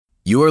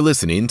You are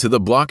listening to the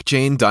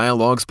Blockchain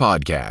Dialogues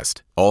podcast.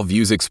 All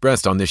views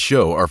expressed on this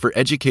show are for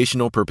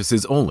educational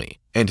purposes only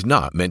and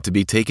not meant to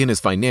be taken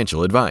as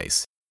financial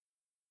advice.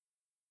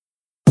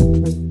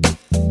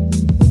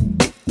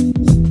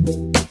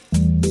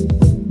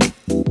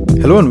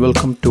 Hello and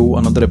welcome to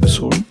another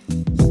episode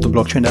of the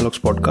Blockchain Dialogues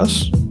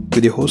podcast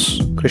with your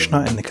hosts Krishna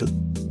and Nikhil.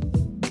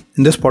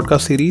 In this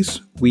podcast series,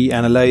 we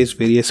analyze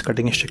various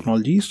cutting-edge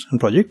technologies and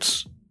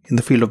projects in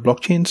the field of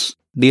blockchains,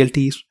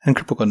 DLTs, and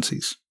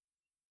cryptocurrencies.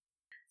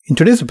 In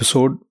today's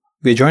episode,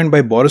 we are joined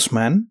by Boris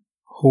Mann,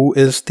 who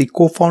is the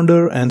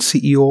co-founder and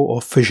CEO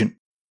of Fission.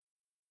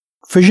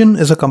 Fission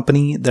is a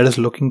company that is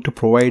looking to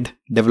provide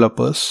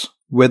developers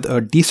with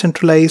a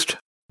decentralized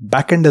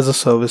backend as a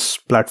service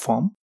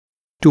platform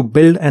to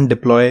build and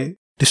deploy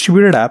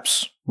distributed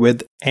apps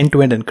with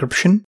end-to-end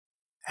encryption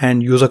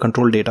and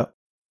user-controlled data.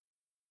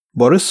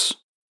 Boris,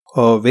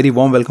 a very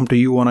warm welcome to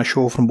you on our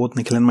show from both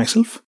Nikhil and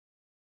myself.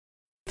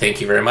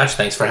 Thank you very much.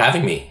 Thanks for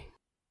having me.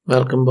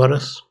 Welcome,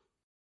 Boris.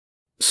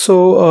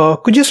 So,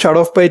 could you start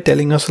off by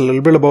telling us a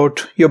little bit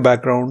about your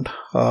background?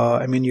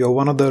 You're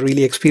one of the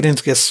really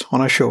experienced guests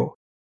on our show.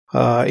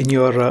 In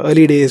your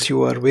early days, you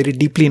were very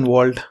deeply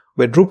involved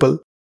with Drupal.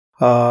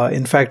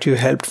 In fact, you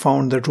helped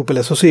found the Drupal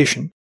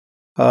Association.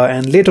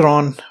 And later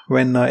on,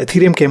 when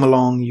Ethereum came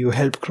along, you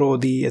helped grow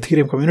the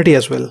Ethereum community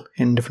as well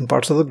in different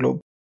parts of the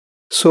globe.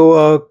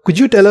 So, could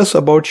you tell us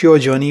about your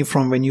journey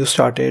from when you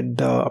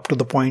started up to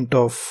the point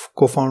of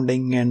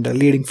co-founding and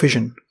leading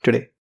Fission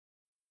today?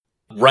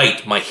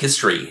 Right, my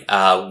history.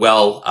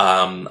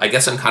 I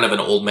guess I'm kind of an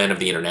old man of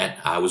the internet.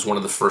 I was one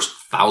of the first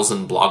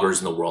 1,000 bloggers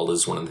in the world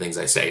is one of the things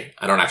I say.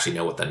 I don't actually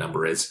know what that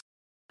number is.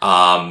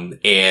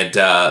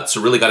 So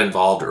really got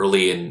involved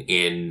early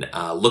in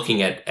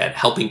looking at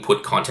helping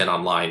put content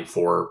online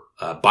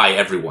by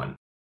everyone.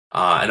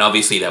 And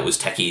obviously that was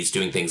techies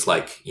doing things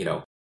like,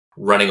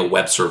 running a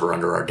web server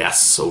under our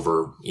desks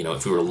over,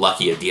 if we were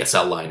lucky, a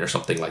DSL line or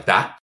something like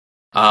that.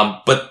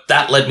 But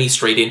that led me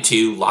straight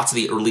into lots of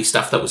the early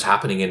stuff that was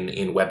happening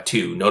in Web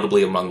 2,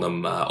 notably among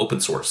them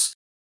open source.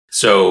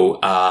 So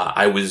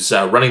I was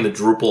running the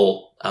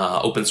Drupal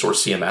open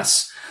source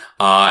CMS,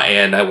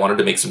 and I wanted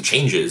to make some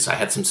changes. I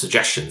had some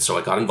suggestions, so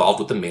I got involved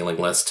with the mailing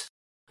list.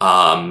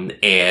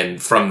 And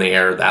from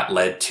there, that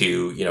led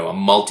to a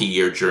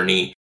multi-year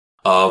journey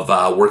of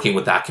working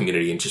with that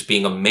community and just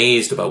being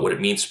amazed about what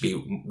it means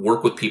to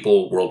work with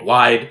people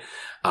worldwide,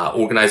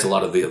 organize a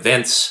lot of the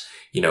events.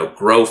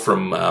 Grow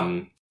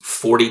from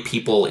 40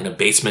 people in a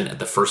basement at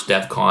the first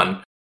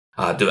DevCon,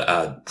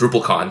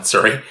 DrupalCon,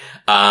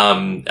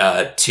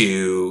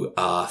 to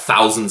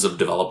thousands of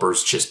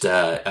developers just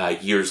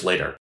years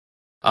later.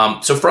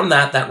 So from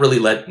that really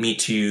led me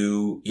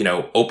to,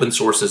 open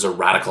source as a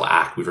radical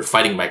act. We were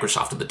fighting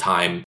Microsoft at the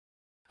time.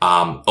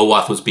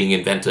 OAuth was being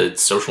invented.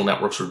 Social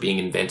networks were being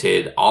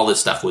invented. All this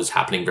stuff was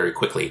happening very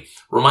quickly.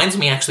 Reminds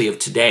me actually of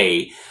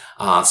today.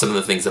 Some of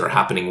the things that are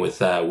happening with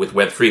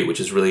Web3, which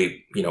is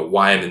really,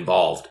 why I'm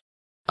involved.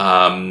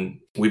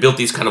 We built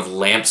these kind of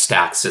LAMP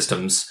stack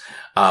systems,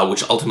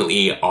 which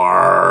ultimately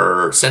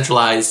are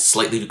centralized,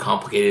 slightly too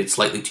complicated,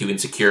 slightly too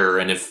insecure.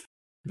 And if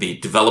the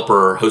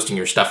developer hosting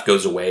your stuff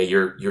goes away,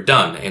 you're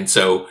done. And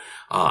so,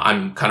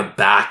 I'm kind of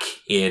back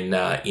in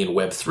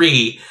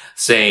Web3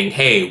 saying,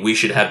 hey, we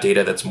should have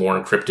data that's more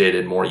encrypted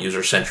and more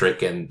user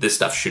centric. And this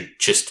stuff should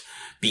just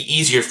be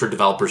easier for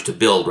developers to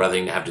build rather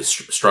than have to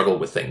struggle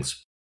with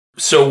things.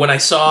 So when I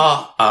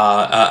saw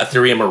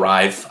Ethereum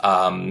arrive,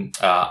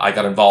 I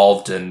got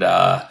involved, and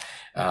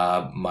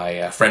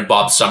my friend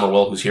Bob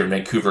Summerwell, who's here in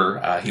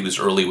Vancouver, he was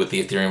early with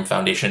the Ethereum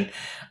Foundation,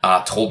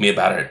 told me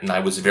about it, and I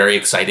was very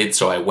excited.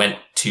 So I went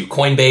to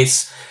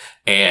Coinbase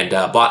and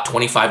bought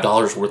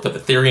 $25 worth of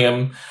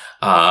Ethereum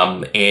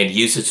and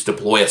used it to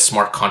deploy a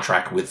smart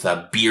contract with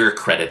beer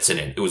credits in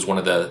it. It was one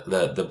of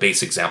the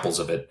base examples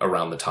of it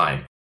around the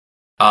time.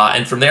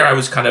 And from there, I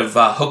was kind of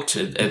hooked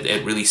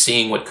at really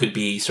seeing what could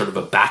be sort of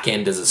a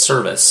back-end as a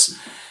service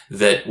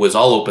that was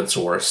all open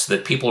source,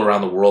 that people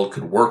around the world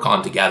could work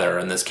on together,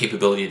 and this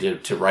capability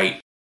to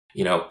write,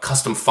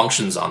 custom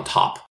functions on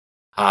top,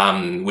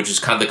 which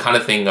is kind of the kind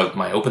of thing of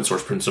my open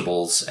source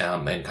principles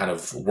and kind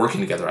of working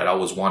together I'd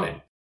always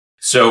wanted.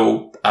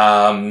 So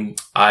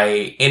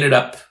I ended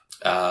up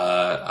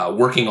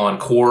working on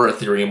core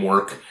Ethereum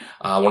work,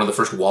 one of the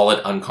first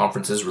wallet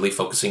unconferences, really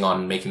focusing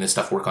on making this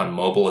stuff work on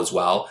mobile as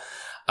well.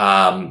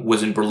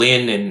 Was in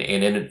Berlin and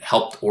it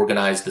helped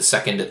organize the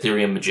second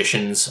Ethereum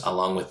Magicians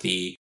along with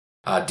the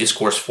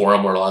discourse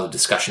forum where a lot of the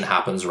discussion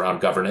happens around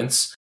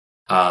governance.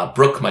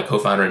 Brooke, my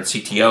co-founder and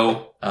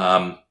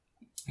CTO,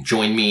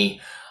 joined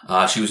me.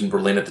 She was in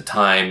Berlin at the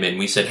time, and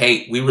we said,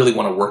 hey, we really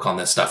want to work on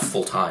this stuff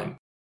full time.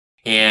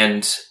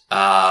 And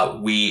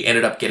we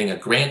ended up getting a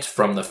grant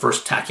from the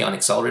first Tachyon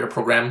Accelerator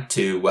program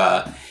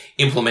to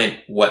implement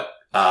what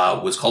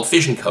was called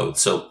Fission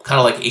codes. So kind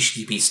of like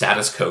HTTP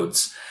status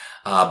codes.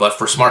 But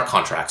for smart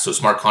contracts. So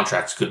smart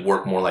contracts could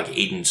work more like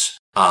agents,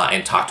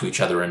 and talk to each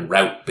other and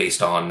route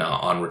based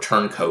on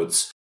return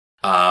codes,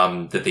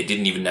 that they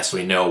didn't even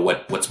necessarily know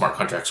what smart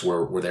contracts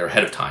were there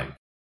ahead of time.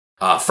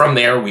 From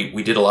there,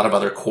 we did a lot of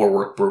other core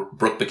work.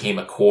 Brooke became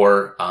a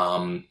core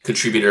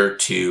contributor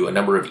to a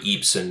number of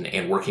EAPs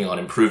and working on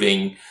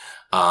improving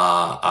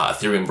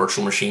Ethereum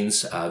virtual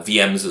machines.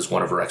 VMs is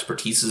one of her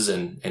expertises,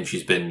 and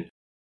she's been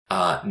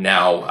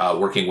now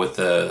working with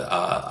the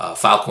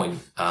Filecoin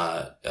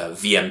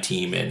VM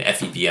team and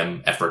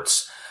FEVM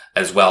efforts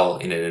as well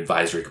in an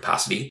advisory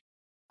capacity.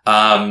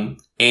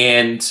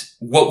 And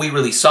what we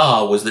really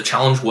saw was the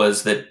challenge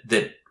was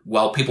that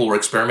while people were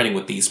experimenting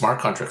with these smart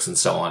contracts and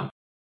so on,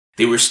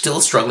 they were still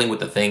struggling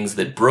with the things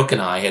that Brooke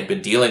and I had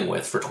been dealing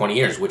with for 20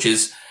 years, which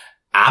is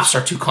apps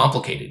are too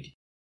complicated.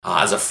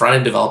 As a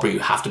front-end developer, you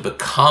have to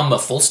become a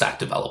full-stack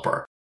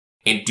developer.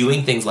 And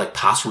doing things like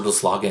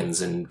passwordless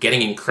logins and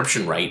getting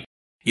encryption right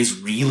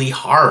is really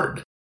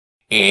hard.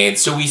 And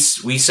so we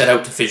set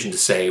out to Fission to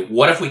say,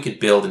 what if we could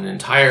build an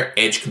entire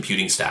edge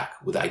computing stack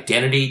with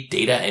identity,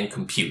 data, and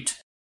compute,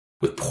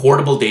 with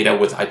portable data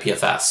with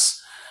IPFS,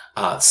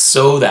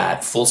 so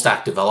that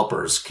full-stack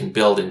developers can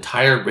build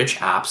entire rich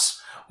apps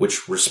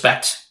which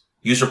respect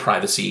user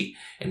privacy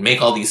and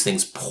make all these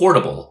things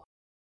portable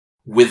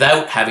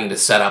without having to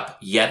set up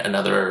yet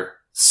another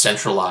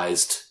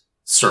centralized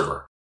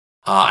server.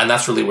 And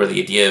that's really where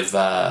the idea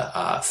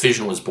of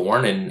Fission was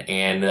born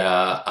and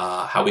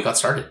how we got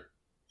started.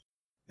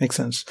 Makes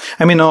sense.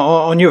 I mean,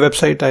 on your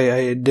website,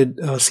 I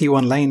did see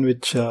one line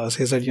which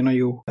says that,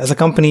 you, as a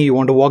company, you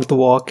want to walk the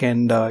walk,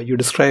 and you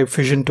describe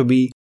Fission to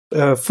be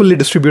a fully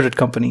distributed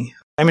company.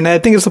 I mean, I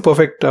think it's a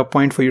perfect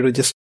point for you to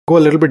just go a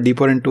little bit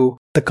deeper into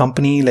the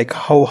company, like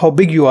how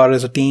big you are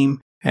as a team,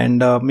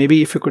 and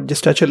maybe if you could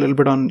just touch a little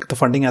bit on the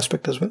funding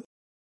aspect as well.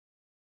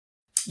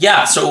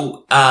 Yeah,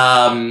 so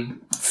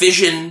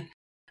Fission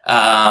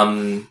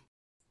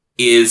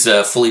is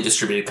a fully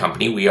distributed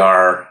company. We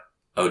are,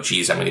 I'm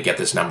going to get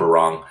this number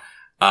wrong,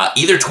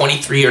 either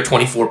 23 or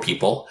 24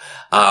 people.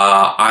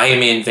 I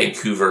am in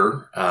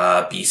Vancouver,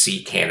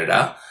 BC,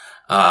 Canada,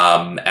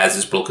 as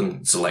is Brooke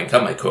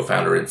Zelenka, my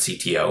co-founder and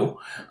CTO.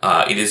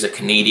 It is a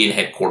Canadian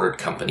headquartered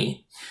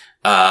company,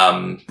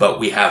 but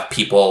we have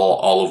people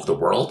all over the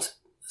world.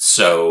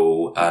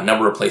 So a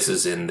number of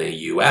places in the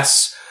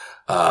US,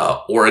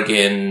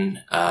 Oregon,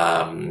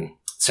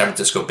 San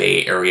Francisco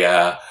Bay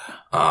Area,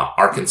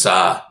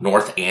 Arkansas,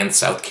 North and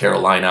South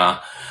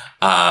Carolina,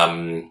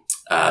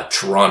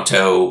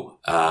 Toronto,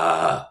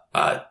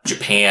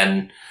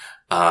 Japan,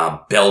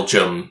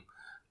 Belgium,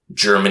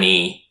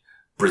 Germany,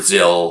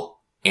 Brazil,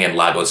 and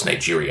Lagos,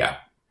 Nigeria.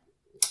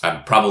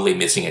 I'm probably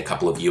missing a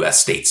couple of US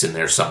states in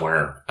there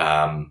somewhere.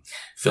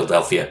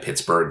 Philadelphia,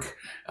 Pittsburgh,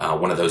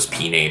 one of those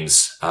P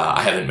names.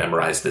 I haven't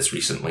memorized this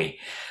recently.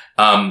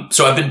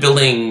 So I've been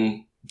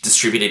building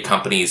distributed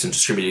companies and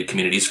distributed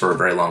communities for a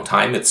very long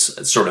time.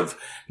 It's sort of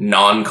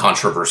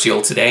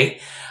non-controversial today.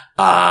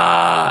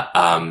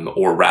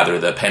 Or rather,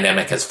 the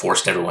pandemic has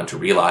forced everyone to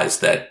realize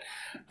that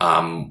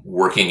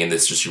working in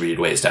this distributed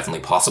way is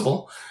definitely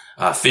possible.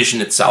 Fission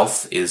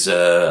itself is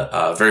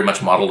very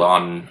much modeled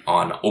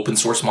on open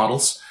source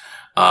models.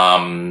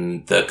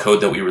 The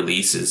code that we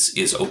release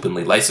is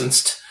openly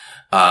licensed.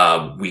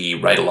 We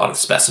write a lot of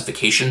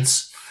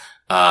specifications.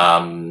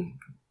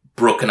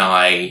 Brooke and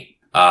I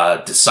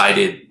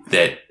decided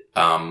that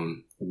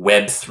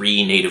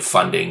Web3 native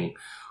funding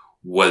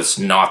was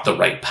not the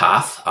right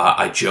path.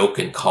 I joke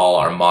and call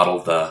our model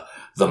the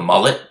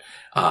mullet,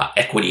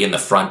 equity in the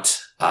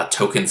front,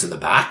 tokens in the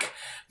back,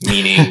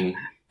 meaning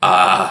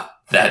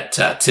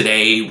that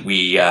today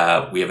we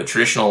have a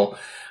traditional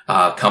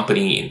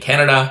company in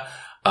Canada.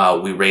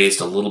 We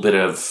raised a little bit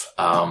of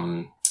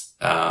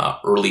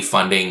early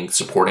funding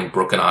supporting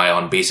Brooke and I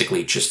on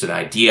basically just an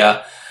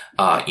idea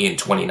in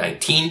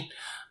 2019.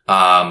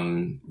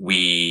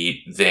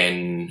 We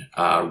then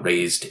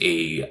raised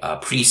a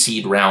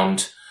pre-seed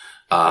round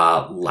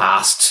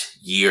last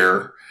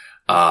year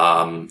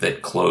that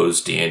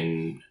closed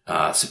in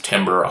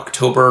September,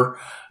 October.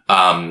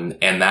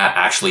 And that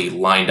actually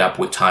lined up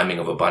with timing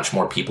of a bunch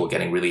more people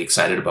getting really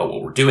excited about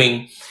what we're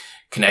doing,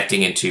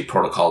 connecting into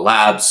Protocol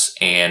Labs,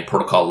 and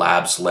Protocol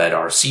Labs led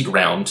our seed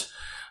round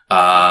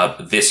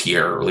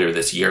earlier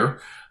this year.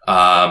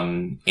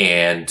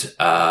 And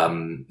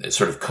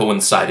sort of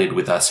coincided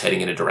with us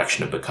heading in a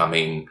direction of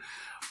becoming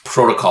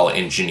protocol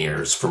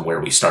engineers from where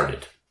we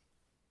started.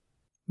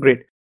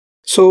 Great.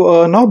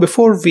 So now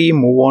before we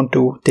move on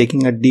to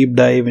taking a deep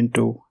dive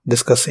into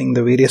discussing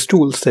the various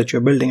tools that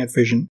you're building at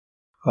Fission,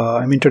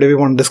 today we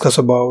want to discuss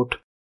about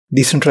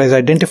decentralized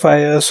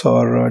identifiers,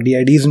 or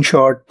DIDs in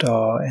short,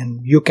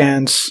 and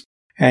UCANs,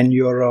 and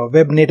your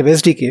web native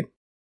SDK.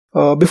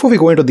 Before we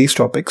go into these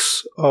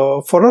topics,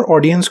 for our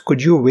audience,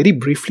 could you very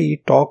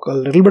briefly talk a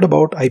little bit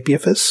about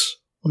IPFS,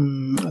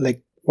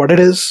 like what it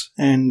is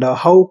and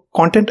how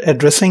content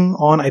addressing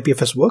on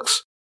IPFS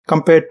works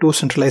compared to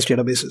centralized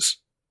databases?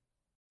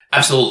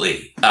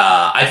 Absolutely.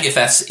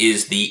 IPFS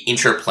is the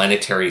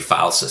interplanetary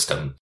file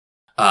system.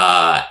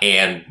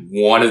 And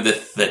one of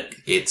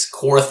its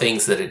core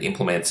things that it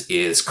implements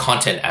is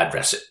content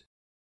addressing.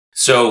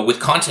 So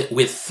with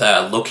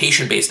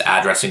location-based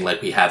addressing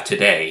like we have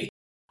today,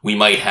 we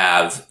might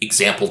have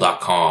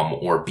example.com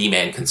or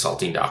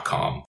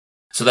bmanconsulting.com.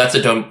 So that's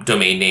a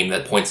domain name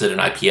that points at an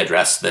IP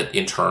address that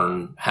in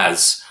turn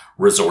has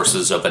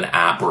resources of an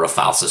app or a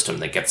file system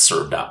that gets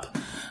served up.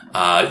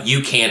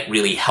 You can't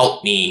really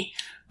help me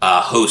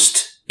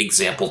host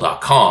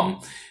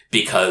example.com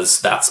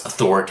because that's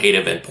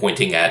authoritative and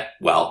pointing at,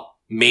 well,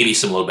 maybe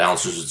some load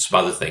balancers and some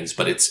other things,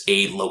 but it's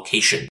a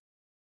location.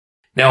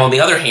 Now, on the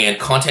other hand,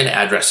 content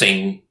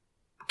addressing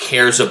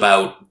cares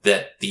about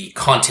that the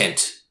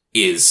content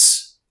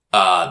is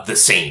the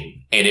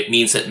same, and it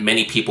means that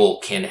many people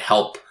can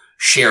help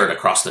share it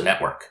across the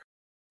network.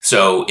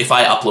 So if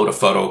I upload a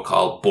photo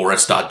called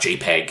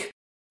boris.jpg,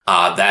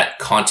 that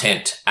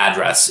content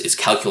address is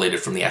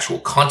calculated from the actual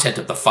content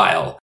of the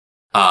file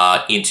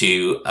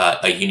into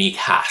a unique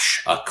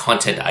hash, a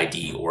content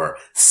ID, or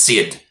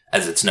SID,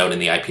 as it's known in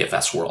the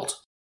IPFS world.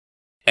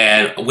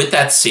 And with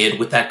that SID,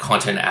 with that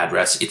content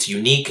address, it's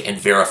unique and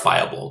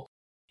verifiable.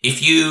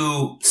 If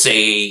you,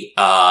 say,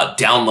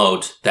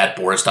 download that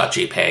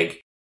boris.jpg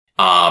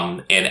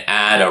and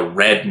add a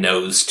red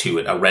nose to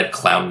it, a red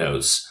clown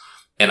nose,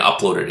 and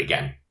upload it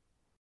again,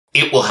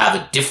 it will have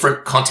a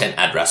different content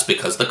address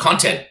because the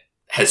content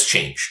has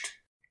changed.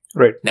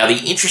 Right. Now,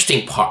 the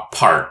interesting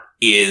part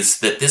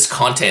is that this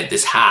content,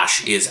 this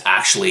hash, is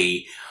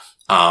actually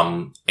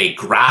a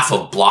graph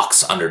of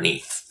blocks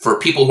underneath. For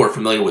people who are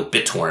familiar with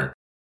BitTorrent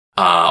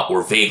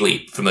or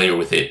vaguely familiar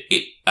with it,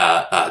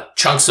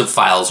 chunks of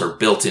files are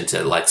built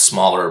into like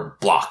smaller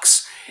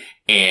blocks.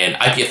 And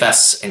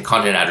IPFS and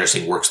content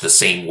addressing works the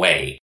same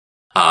way.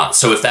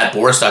 So if that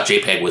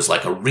boris.jpg was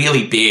like a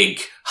really big,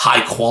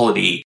 high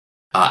quality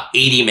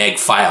 80 meg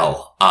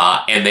file,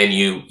 and then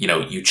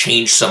you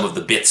change some of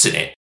the bits in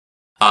it,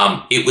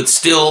 it would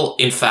still,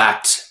 in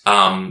fact,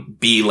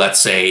 be,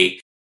 let's say,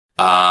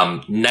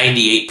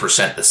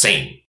 98% the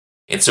same.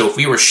 And so if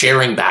we were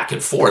sharing back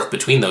and forth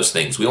between those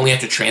things, we only have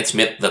to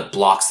transmit the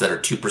blocks that are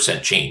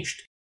 2%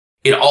 changed.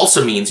 It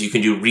also means you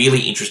can do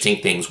really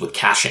interesting things with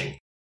caching.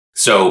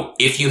 So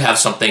if you have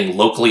something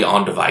locally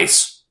on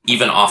device,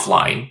 even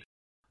offline,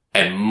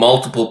 and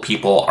multiple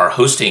people are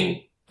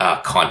hosting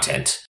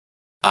content,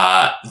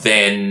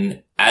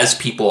 then as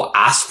people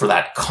ask for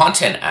that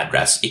content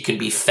address, it can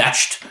be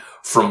fetched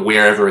from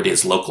wherever it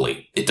is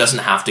locally. It doesn't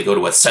have to go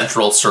to a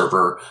central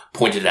server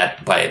pointed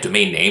at by a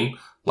domain name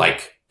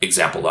like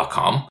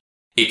example.com.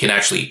 It can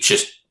actually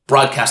just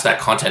broadcast that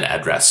content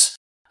address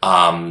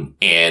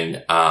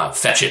and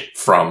fetch it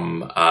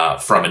from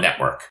a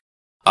network.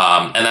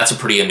 And that's a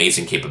pretty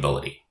amazing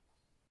capability.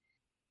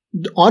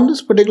 On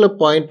this particular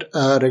point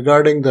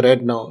regarding the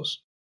red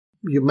nose,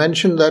 you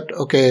mentioned that,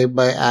 okay,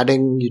 by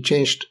adding, it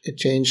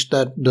changed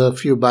that the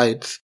few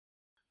bytes.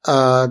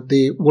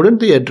 Wouldn't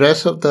the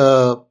address of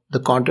the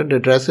content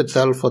address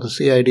itself or the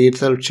CID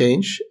itself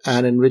change?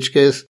 And in which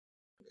case,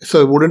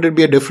 so wouldn't it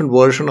be a different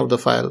version of the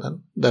file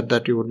then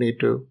that you would need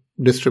to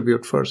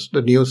distribute first,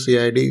 the new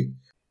CID?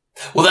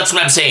 Well, that's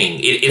what I'm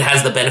saying. It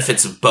has the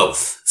benefits of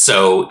both.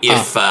 So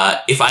if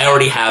I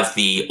already have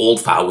the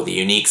old file with a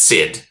unique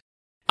SID,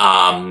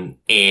 and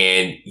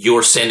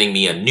you're sending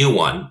me a new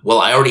one, well,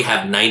 I already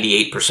have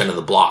 98% of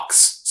the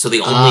blocks. So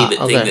the only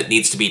thing that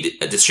needs to be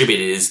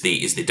distributed is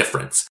the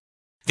difference.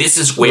 This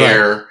is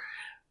where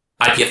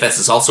IPFS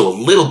is also a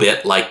little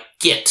bit like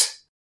Git.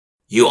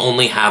 You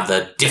only have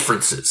the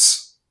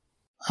differences.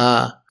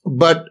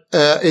 But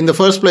in the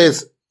first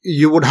place,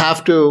 you would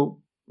have to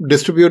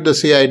distribute the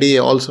CID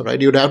also, right?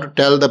 You'd have to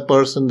tell the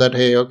person that,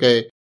 hey,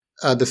 okay,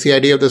 the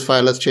CID of this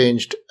file has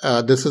changed.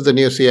 This is the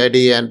new CID.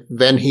 And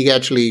when he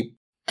actually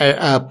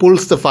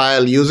pulls the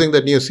file using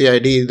the new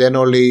CID, then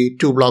only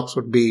 2 blocks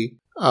would be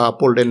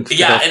pulled in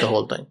instead of the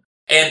whole thing.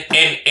 And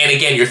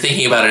again, you're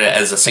thinking about it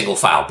as a single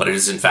file, but it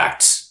is in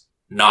fact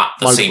not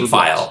the same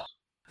file.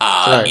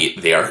 Right.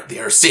 They are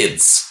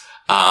SIDs.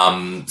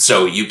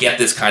 So you get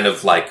this kind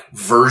of like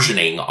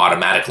versioning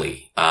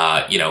automatically.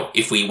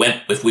 If we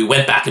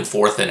went back and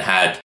forth and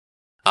had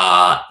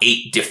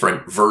 8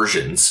 different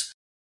versions,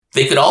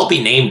 they could all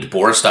be named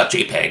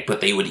boris.jpg,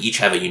 but they would each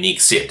have a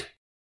unique SID.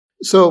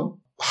 So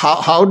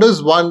how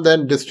does one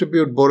then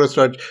distribute Boris?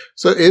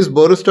 So is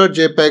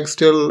Boris.jpg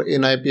still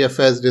in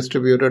IPFS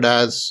distributed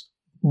as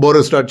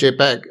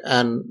Boris.jpg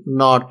and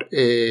not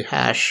a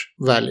hash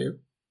value?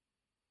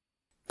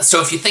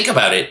 So if you think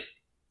about it,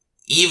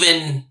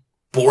 even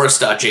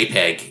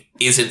Boris.jpg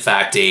is in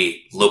fact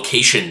a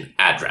location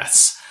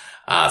address.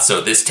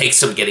 So this takes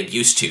some getting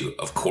used to,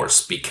 of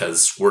course,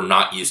 because we're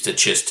not used to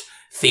just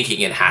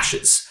thinking in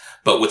hashes.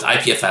 But with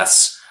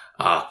IPFS,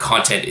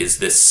 content is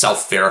this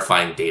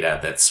self-verifying data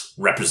that's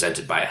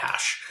represented by a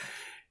hash.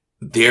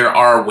 There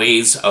are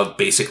ways of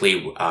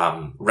basically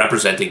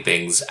representing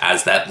things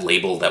as that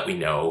label that we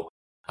know.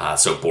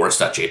 So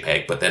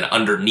Boris.jpg, but then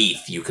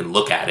underneath you can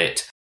look at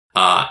it.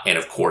 And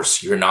of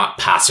course, you're not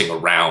passing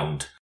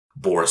around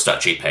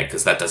Boris.jpg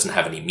because that doesn't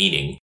have any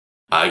meaning.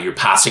 You're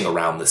passing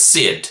around the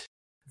SID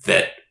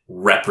that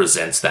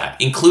represents that,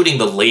 including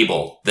the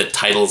label that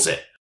titles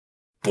it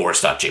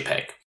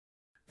Boris.jpg.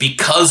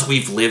 Because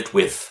we've lived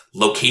with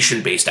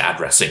location-based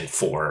addressing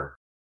forever,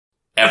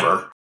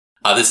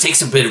 This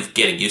takes a bit of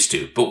getting used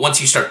to, but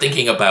once you start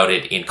thinking about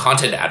it in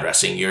content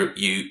addressing,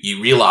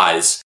 you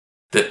realize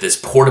that this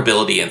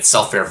portability and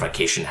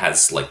self-verification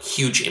has like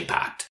huge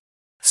impact.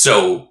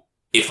 So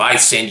if I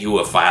send you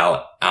a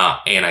file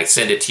and I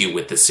send it to you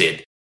with the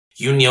SID,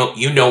 you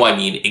know I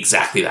mean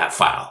exactly that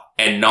file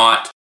and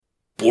not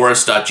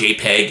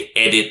Boris.jpg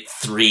edit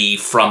 3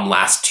 from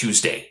last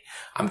Tuesday.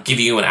 I'm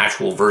giving you an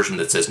actual version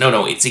that says,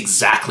 no, it's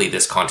exactly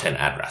this content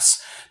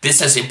address.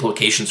 This has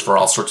implications for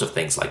all sorts of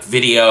things like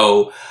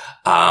video,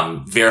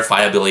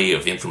 verifiability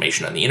of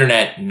information on the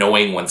internet,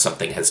 knowing when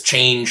something has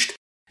changed.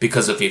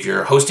 Because if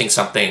you're hosting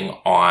something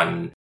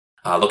on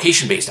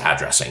location-based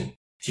addressing,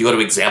 if you go to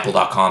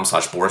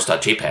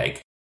example.com/boris.jpg,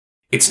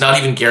 it's not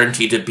even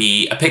guaranteed to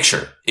be a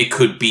picture. It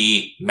could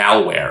be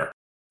malware.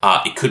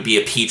 It could be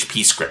a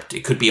PHP script.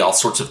 It could be all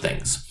sorts of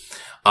things.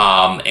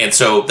 And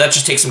so that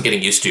just takes some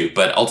getting used to.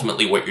 But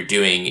ultimately what you're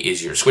doing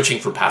is you're switching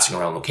from passing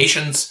around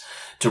locations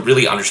to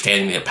really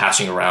understanding that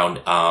passing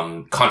around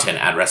content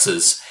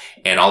addresses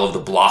and all of the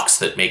blocks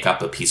that make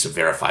up a piece of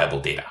verifiable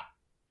data.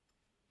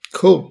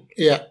 Cool.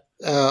 Yeah,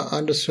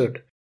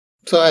 understood.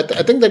 So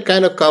I think that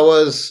kind of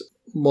covers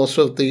most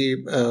of the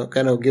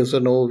kind of gives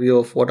an overview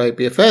of what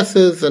IPFS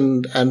is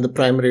and the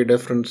primary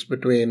difference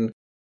between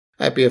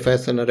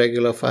IPFS and a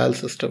regular file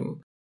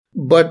system.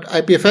 But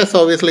IPFS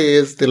obviously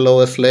is the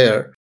lowest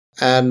layer.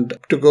 And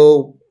to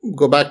go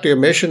back to your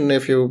mission,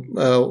 if you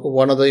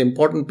one of the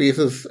important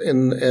pieces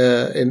in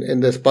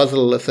this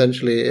puzzle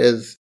essentially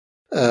is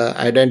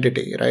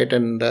identity, right?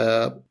 And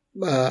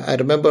I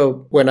remember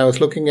when I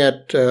was looking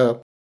at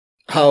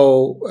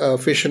how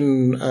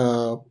Fission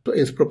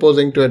is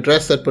proposing to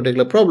address that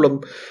particular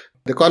problem,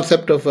 the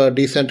concept of a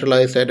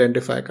decentralized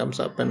identifier comes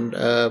up, and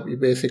you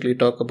basically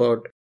talk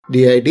about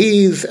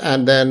DIDs,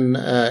 and then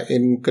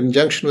in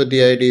conjunction with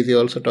DIDs, you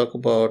also talk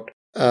about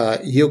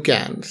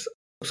UCANs.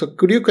 So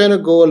could you kind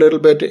of go a little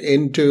bit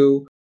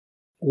into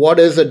what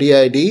is a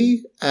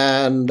DID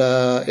and,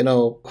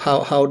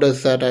 how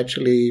does that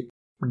actually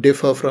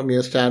differ from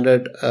your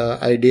standard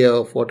idea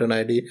of what an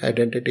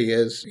identity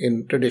is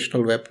in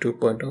traditional Web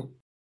 2.0?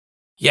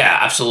 Yeah,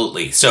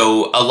 absolutely.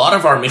 So a lot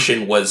of our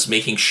mission was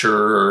making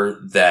sure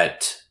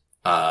that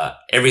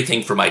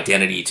everything from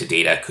identity to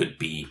data could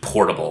be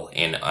portable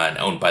and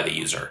owned by the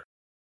user.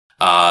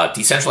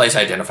 Decentralized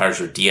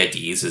identifiers, or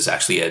DIDs, is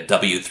actually a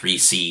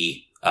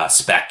W3C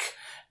spec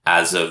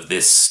as of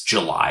this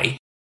July.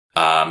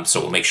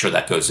 So we'll make sure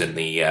that goes in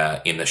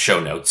the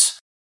show notes.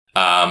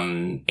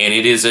 And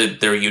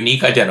they're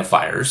unique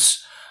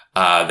identifiers.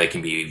 They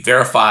can be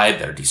verified.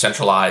 They're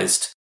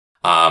decentralized.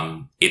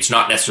 It's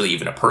not necessarily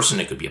even a person.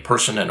 It could be a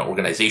person, an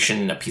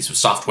organization, a piece of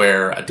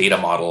software, a data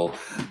model,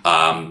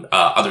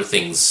 other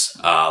things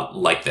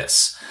like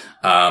this.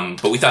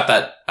 But we thought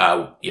that,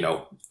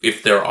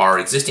 if there are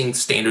existing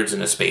standards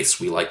in a space,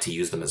 we like to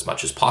use them as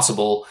much as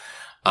possible.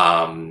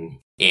 And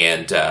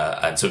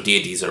so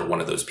DIDs are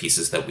one of those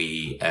pieces that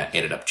we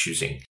ended up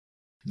choosing.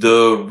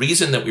 The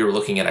reason that we were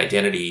looking at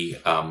identity,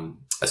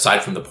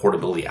 aside from the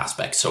portability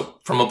aspect, so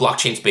from a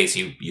blockchain space,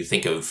 you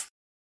think of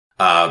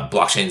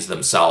blockchains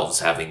themselves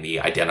having the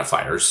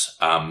identifiers.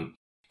 And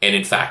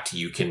in fact,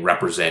 you can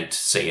represent,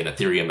 say, an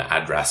Ethereum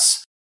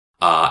address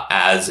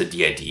as a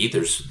DID.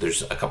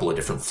 There's a couple of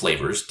different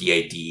flavors.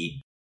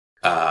 DID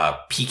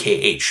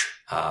PKH,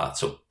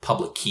 so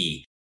public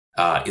key,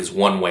 is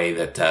one way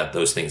that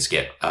those things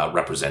get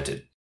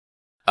represented.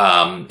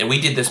 And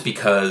we did this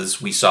because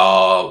we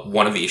saw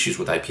one of the issues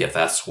with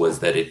IPFS was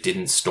that it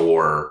didn't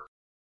store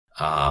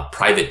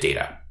private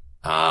data.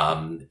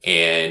 And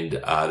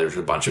there's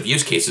a bunch of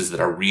use cases that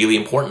are really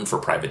important for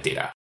private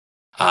data.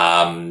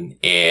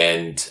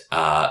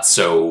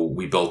 So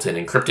we built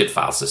an encrypted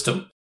file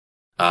system,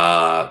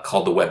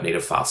 called the Web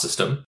Native File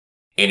System.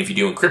 And if you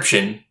do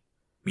encryption,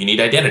 you need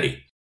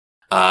identity.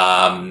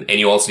 And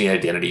you also need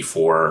identity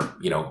for,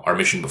 our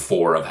mission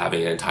before of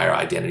having an entire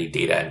identity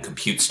data and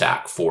compute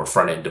stack for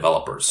front-end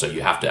developers. So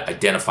you have to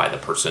identify the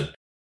person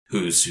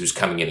who's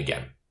coming in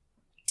again.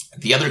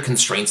 The other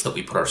constraints that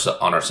we put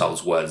on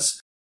ourselves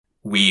was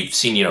we've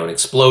seen, an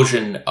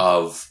explosion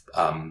of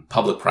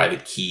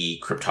public-private key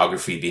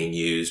cryptography being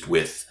used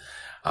with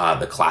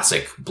the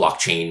classic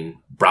blockchain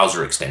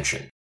browser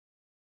extension,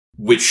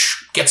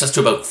 which gets us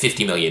to about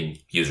 50 million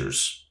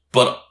users,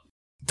 but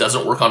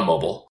doesn't work on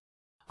mobile.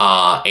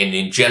 And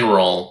in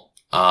general,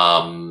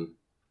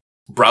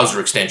 browser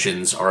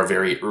extensions are a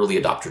very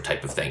early adopter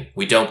type of thing.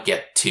 We don't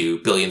get to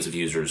billions of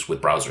users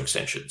with browser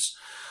extensions.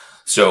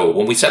 So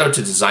when we set out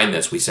to design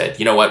this, we said,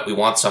 you know what? We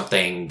want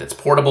something that's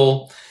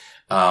portable.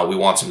 We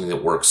want something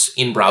that works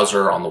in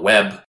browser on the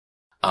web,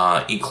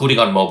 including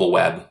on mobile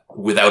web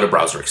without a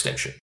browser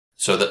extension.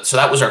 So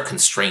that was our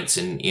constraints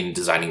in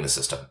designing the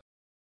system.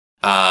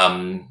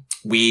 You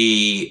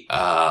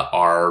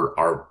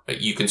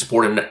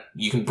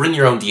can bring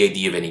your own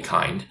DID of any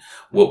kind.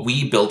 What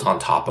we built on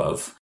top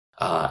of,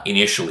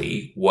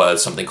 initially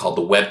was something called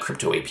the Web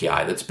Crypto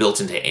API that's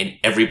built into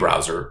every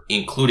browser,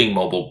 including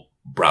mobile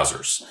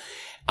browsers.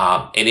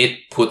 And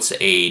it puts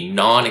a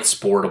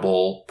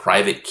non-exportable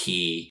private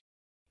key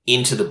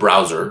into the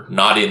browser,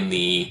 not in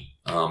the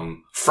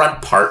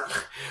front part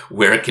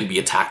where it can be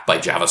attacked by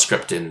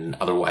JavaScript and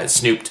otherwise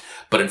snooped,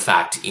 but in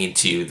fact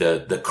into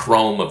the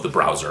Chrome of the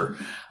browser.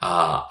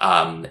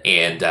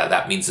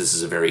 That means this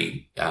is a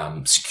very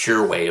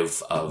secure way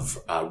of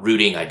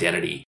rooting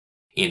identity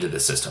into the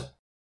system.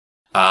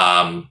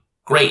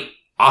 Great.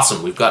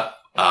 Awesome. We've got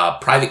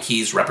private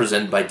keys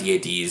represented by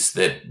DIDs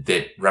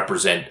that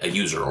represent a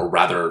user, or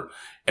rather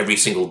every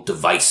single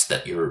device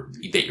that you're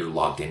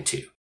logged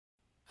into.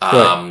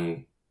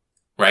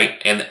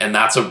 Right. And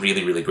that's a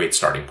really, really great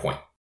starting point.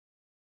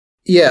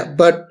 Yeah.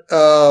 But,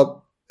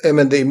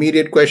 the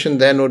immediate question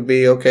then would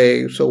be,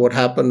 okay, so what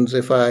happens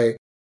if I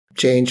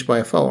change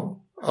my phone,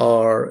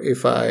 or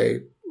if I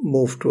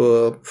move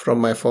from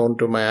my phone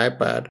to my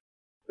iPad?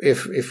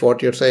 If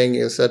what you're saying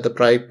is that the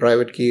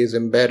private key is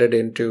embedded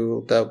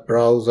into the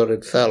browser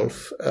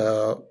itself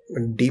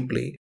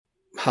deeply,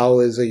 how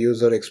is a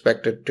user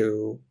expected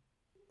to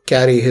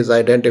carry his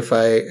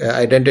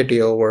identity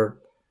over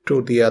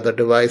to the other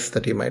device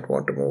that he might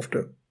want to move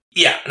to?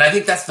 Yeah, and I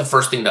think that's the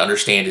first thing to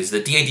understand, is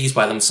that DIDs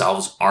by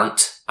themselves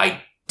aren't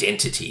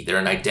identity. They're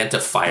an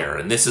identifier,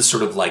 and this is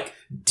sort of like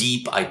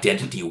deep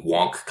identity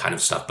wonk kind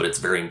of stuff, but it's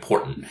very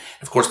important.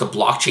 Of course, the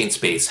blockchain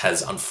space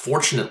has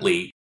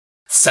unfortunately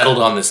settled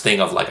on this thing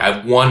of like,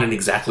 I have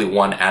exactly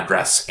one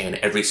address, and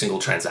every single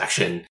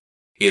transaction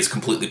is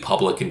completely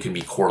public and can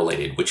be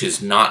correlated, which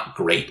is not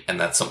great. And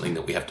that's something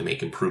that we have to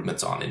make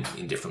improvements on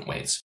in different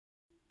ways.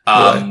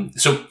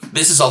 So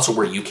this is also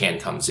where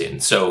UCAN comes in.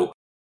 So,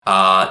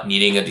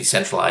 needing a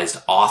decentralized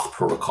auth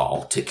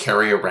protocol to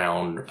carry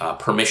around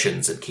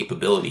permissions and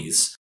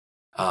capabilities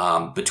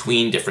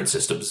between different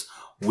systems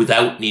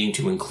without needing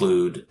to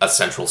include a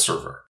central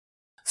server.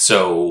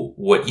 So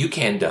what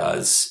UCAN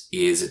does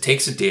is it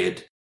takes a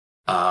DID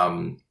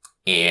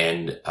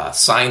and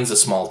signs a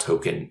small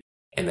token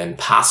and then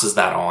passes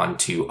that on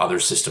to other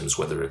systems,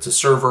 whether it's a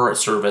server, a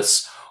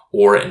service,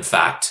 or in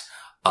fact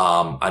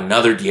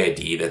another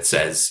DID that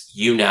says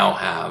you now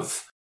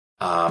have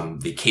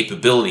the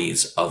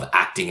capabilities of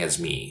acting as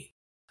me.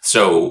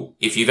 So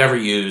if you've ever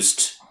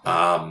used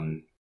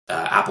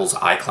Apple's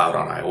iCloud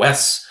on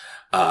iOS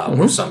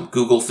or some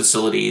Google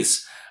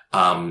facilities,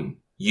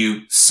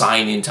 you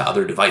sign into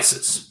other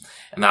devices.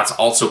 And that's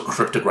also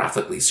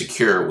cryptographically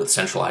secure with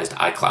centralized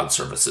iCloud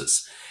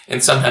services.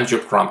 And sometimes you're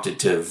prompted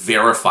to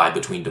verify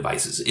between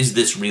devices. Is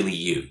this really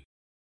you?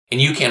 And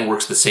UCAN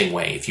works the same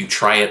way. If you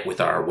try it with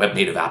our web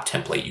native app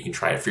template, you can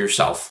try it for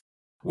yourself,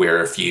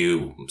 where if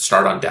you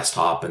start on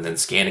desktop and then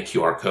scan a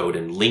QR code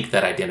and link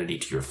that identity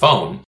to your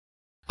phone,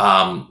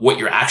 what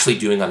you're actually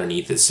doing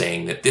underneath is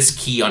saying that this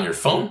key on your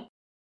phone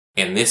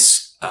and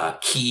this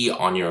key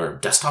on your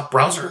desktop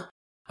browser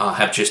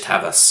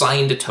have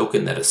assigned a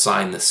token that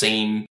assign the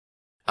same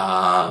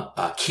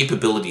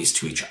capabilities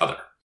to each other.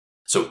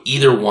 So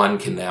either one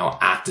can now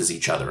act as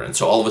each other. And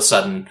so all of a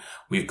sudden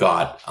we've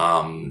got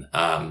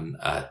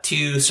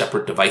two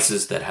separate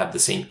devices that have the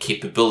same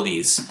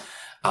capabilities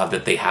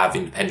that they have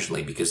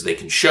independently, because they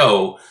can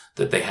show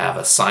that they have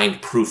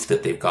assigned proof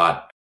that they've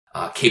got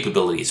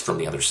capabilities from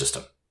the other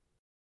system.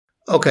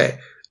 Okay.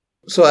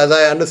 So as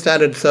I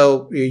understand it,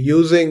 so you're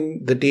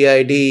using the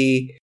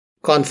DID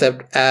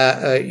concept,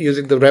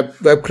 using the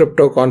web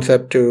crypto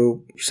concept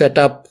to set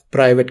up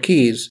private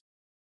keys,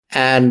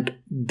 and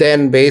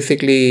then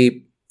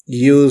basically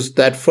use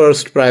that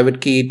first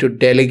private key to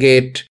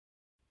delegate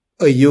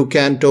a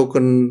UCAN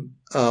token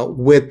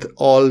with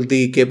all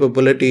the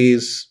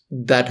capabilities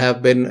that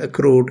have been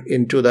accrued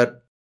into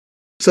that.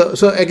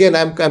 So again,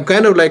 I'm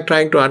kind of like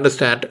trying to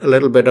understand a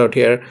little bit out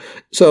here.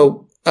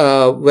 So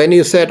when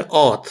you said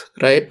auth,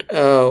 right?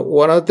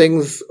 One of the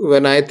things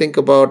when I think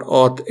about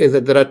auth is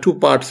that there are two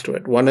parts to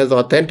it. One is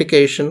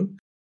authentication,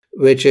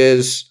 which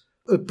is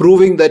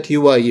proving that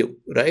you are you,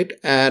 right?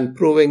 And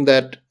proving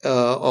that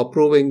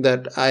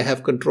I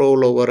have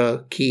control over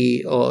a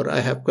key, or I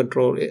have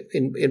control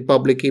in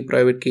public key,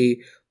 private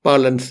key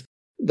parlance,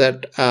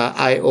 that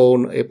I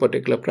own a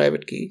particular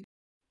private key.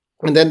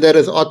 And then there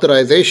is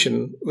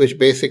authorization, which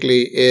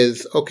basically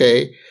is,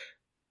 okay,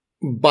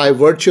 by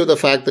virtue of the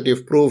fact that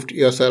you've proved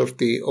yourself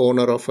the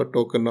owner of a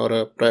token or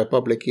a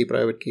public key,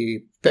 private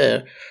key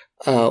pair,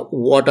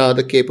 what are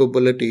the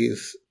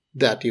capabilities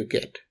that you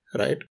get,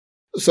 right?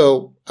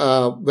 So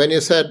when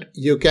you said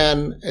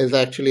UCAN is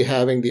actually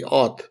having the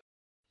auth,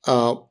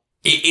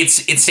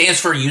 it stands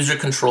for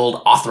user-controlled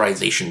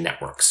authorization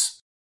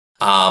networks.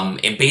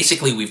 And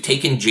basically we've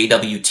taken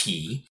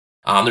JWT.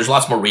 There's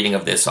lots more reading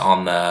of this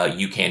on the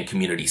UCAN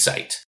community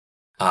site.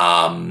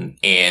 And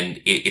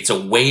it's a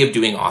way of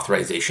doing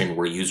authorization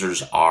where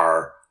users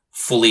are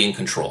fully in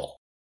control.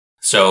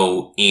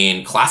 So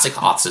in classic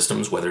auth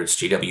systems, whether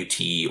it's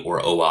JWT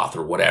or OAuth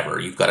or whatever,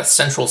 you've got a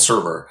central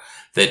server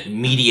that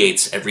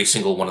mediates every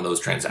single one of those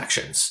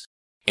transactions.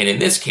 And in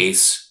this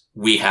case,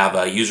 we have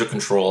a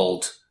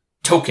user-controlled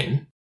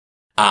token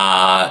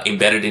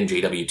embedded in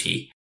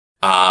JWT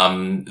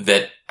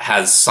that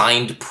has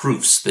signed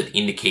proofs that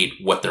indicate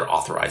what they're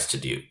authorized to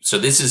do. So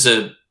this is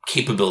a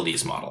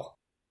capabilities model,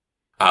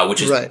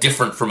 which is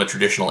different from a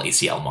traditional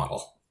ACL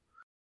model.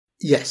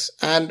 Yes.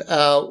 And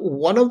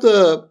one of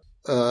the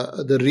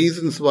the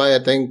reasons why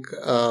I think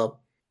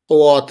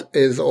OAuth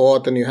is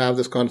OAuth and you have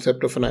this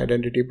concept of an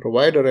identity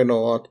provider in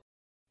OAuth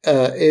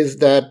is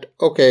that,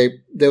 okay,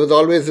 there was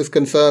always this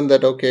concern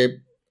that, okay,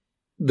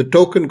 the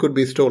token could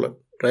be stolen,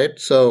 right?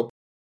 So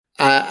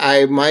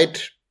I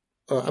might,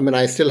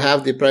 I still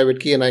have the private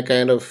key and I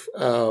kind of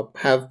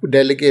have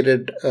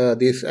delegated I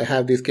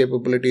have these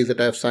capabilities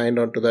that I've signed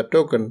onto that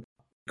token.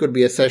 It could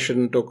be a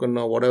session token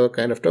or whatever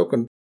kind of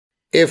token.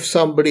 If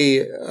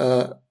somebody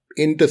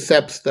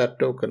intercepts that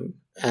token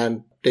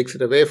and takes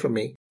it away from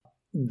me,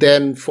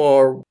 then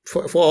for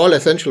all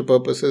essential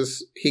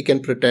purposes, he can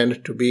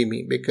pretend to be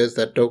me because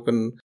that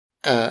token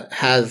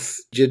has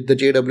the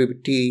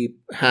JWT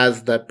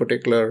has that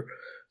particular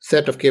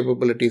set of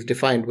capabilities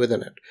defined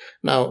within it.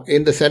 Now,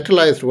 in the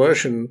centralized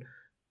version,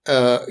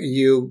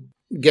 you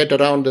get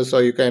around this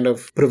or you kind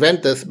of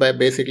prevent this by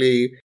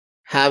basically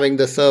having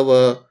the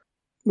server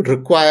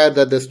require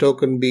that this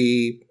token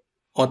be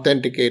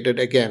authenticated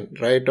again,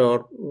 right?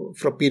 Or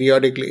for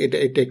periodically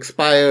it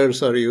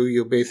expires, or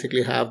you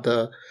basically have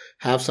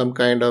some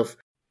kind of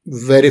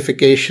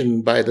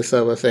verification by the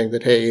server saying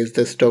that, hey, is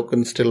this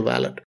token still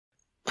valid?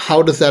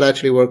 How does that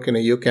actually work in a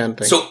UCAN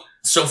thing?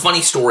 So funny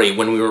story.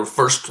 When we were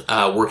first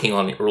working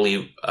on the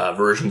early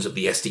versions of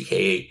the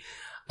SDK,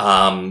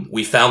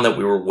 we found that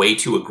we were way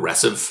too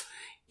aggressive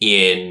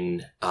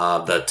in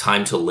the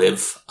time to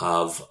live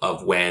of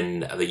when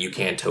the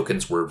UCAN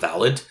tokens were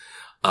valid,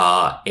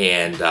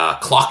 and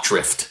clock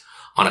drift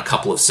on a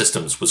couple of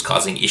systems was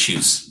causing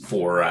issues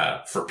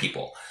for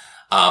people.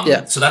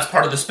 So that's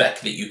part of the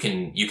spec that you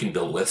can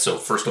build with. So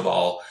first of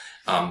all,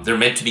 they're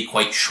meant to be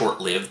quite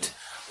short-lived,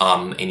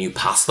 and you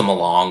pass them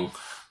along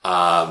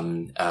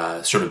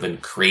sort of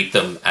and create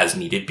them as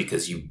needed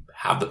because you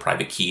have the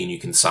private key and you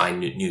can sign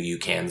new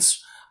UCANs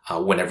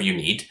whenever you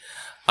need.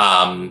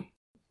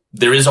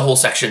 There is a whole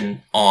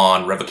section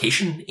on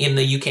revocation in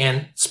the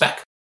UCAN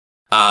spec.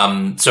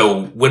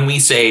 So when we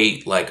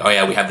say like, oh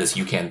yeah, we have this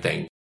UCAN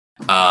thing,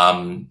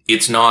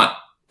 it's not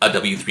a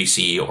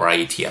W3C or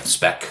IETF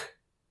spec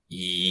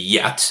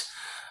yet.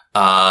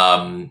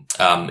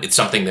 It's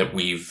something that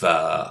we've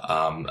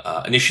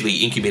initially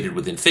incubated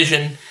within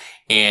Fission,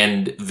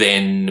 and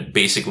then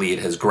basically it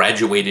has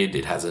graduated.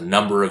 It has a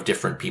number of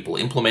different people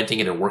implementing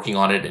it and working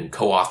on it and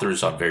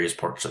co-authors on various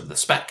parts of the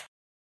spec.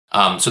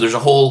 So there's a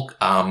whole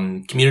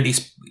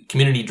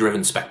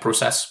community-driven spec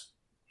process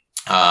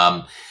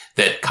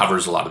that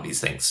covers a lot of these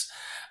things.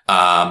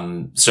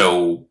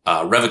 So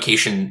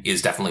revocation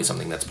is definitely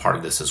something that's part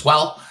of this as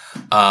well.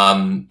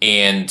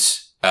 And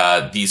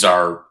these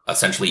are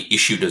essentially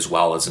issued as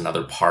well as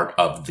another part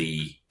of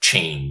the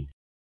chain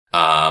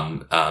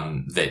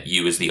that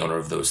you as the owner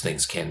of those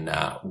things can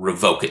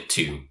revoke it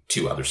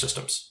to other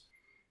systems.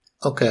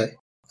 Okay.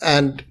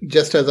 And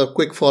just as a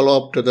quick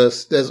follow-up to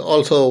this, there's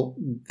also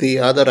the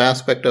other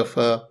aspect of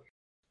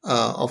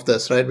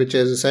this, right? Which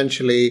is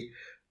essentially,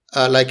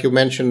 like you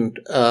mentioned,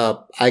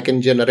 I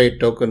can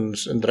generate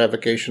tokens in the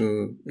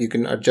revocation. You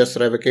can adjust the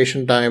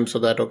revocation time so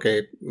that,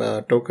 okay,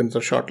 tokens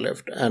are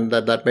short-lived. And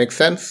that makes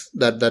sense.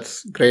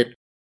 That's great.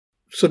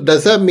 So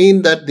does that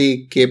mean that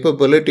the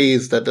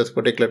capabilities that this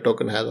particular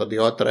token has or the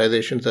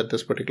authorizations that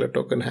this particular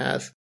token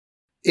has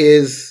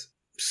is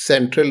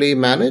centrally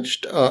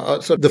managed?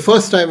 So the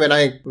first time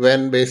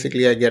when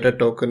basically I get a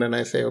token and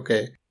I say,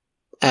 okay,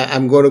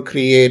 I'm going to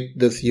create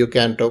this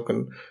UCAN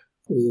token,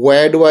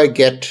 where do I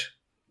get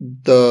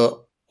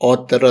the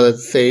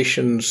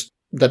authorizations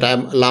that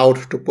I'm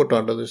allowed to put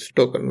onto this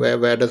token?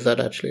 Where does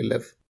that actually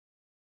live?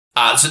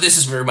 So this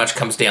is very much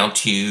comes down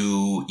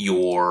to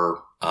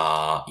your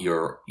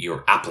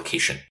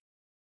application.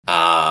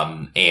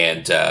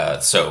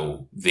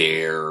 So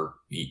there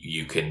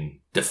you can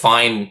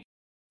define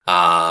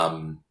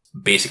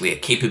basically a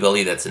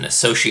capability that's an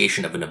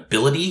association of an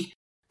ability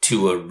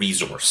to a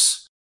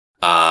resource.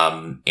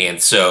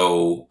 And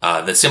so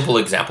the simple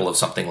example of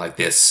something like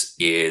this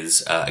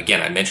is,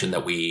 again, I mentioned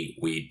that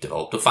we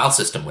developed a file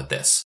system with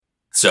this.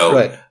 So,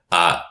 right.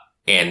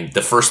 And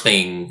the first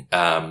thing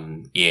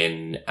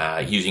in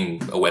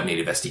using a web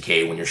native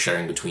SDK when you're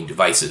sharing between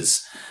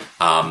devices,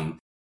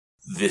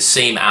 the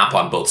same app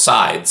on both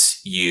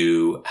sides,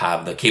 you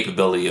have the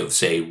capability of,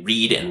 say,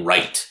 read and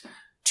write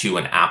to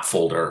an app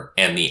folder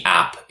and the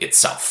app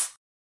itself.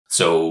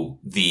 So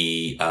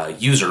the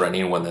user and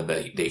anyone that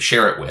they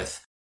share it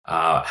with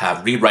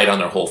have read-write on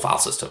their whole file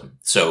system.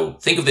 So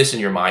think of this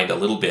in your mind a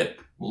little bit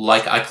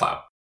like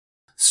iCloud.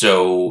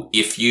 So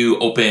if you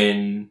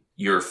open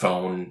your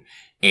phone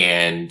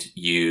and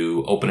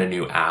you open a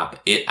new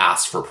app, it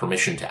asks for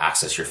permission to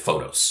access your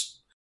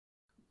photos.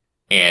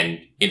 And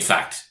in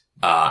fact,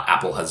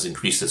 Apple has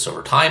increased this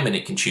over time and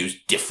it can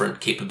choose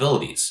different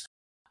capabilities.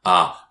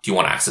 Do you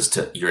want access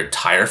to your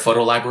entire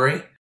photo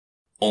library,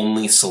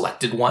 only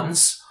selected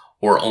ones,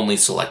 or only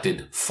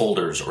selected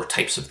folders or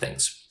types of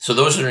things? So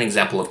those are an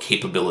example of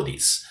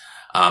capabilities.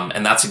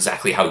 And that's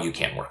exactly how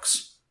UCAN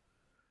works.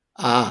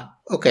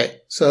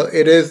 Okay. So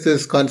it is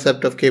this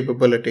concept of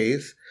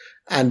capabilities,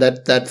 and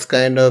that's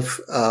kind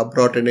of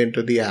brought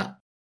into the app.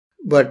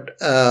 But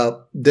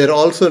there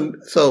also,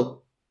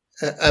 so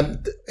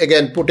I'm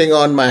again putting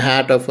on my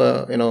hat of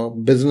a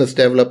business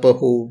developer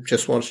who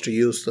just wants to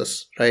use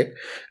this, right,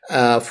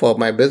 for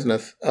my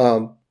business.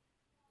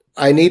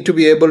 I need to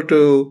be able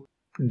to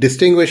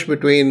distinguish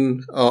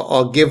between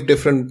or give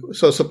different.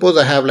 So suppose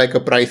I have like a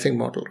pricing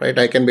model, right?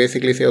 I can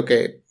basically say,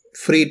 okay,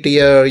 free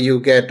tier, you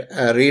get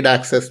read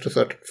access to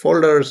certain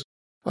folders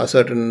or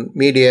certain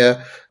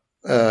media.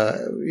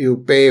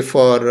 You pay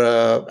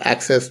for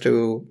access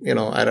to,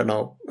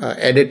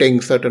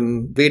 editing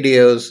certain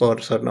videos for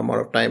a certain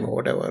amount of time or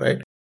whatever,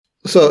 right?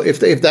 So if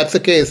that's the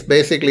case,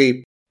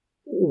 basically,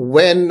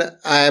 when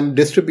I'm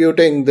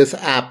distributing this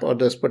app or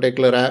this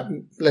particular app,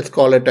 let's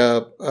call it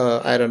a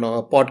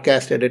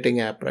podcast editing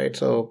app, right?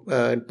 So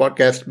in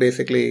podcast,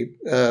 basically,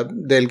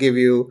 they'll give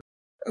you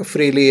a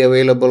freely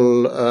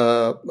available,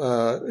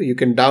 you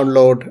can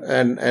download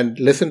and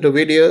listen to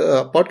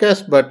video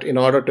podcast, but in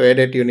order to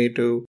edit, you need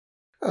to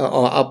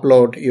or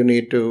upload, you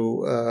need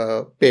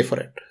to pay for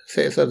it.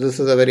 So this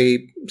is a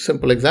very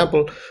simple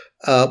example.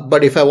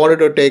 But if I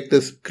wanted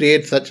to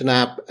create such an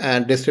app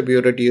and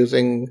distribute it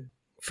using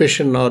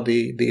Fission or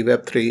the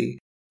Web3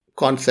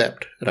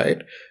 concept, right?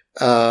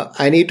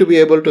 I need to be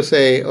able to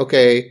say,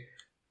 okay,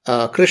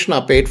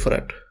 Krishna paid for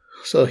it,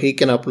 so he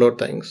can upload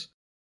things.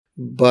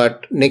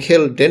 But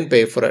Nikhil didn't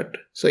pay for it,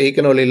 so he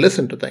can only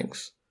listen to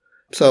things.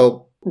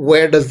 So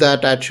where does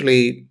that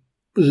actually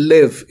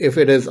live if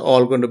it is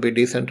all going to be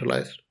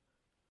decentralized?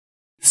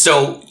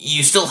 So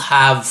you still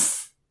have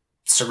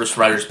service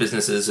providers,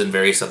 businesses, and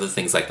various other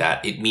things like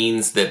that. It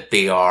means that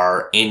they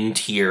are in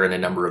tier in a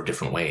number of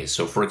different ways.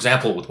 So for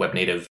example, with Web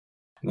Native,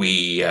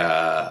 we,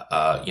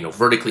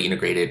 vertically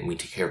integrated and we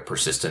take care of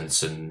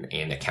persistence and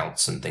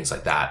accounts and things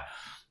like that,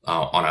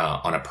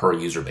 on a per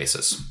user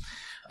basis.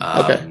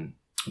 Okay.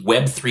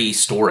 Web3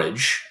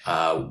 storage,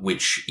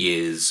 which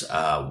is,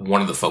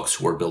 one of the folks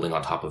who are building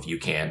on top of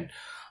UCAN,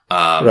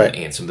 right.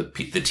 And some of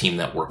the team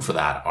that work for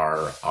that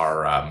are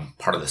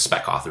part of the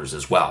spec authors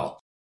as well.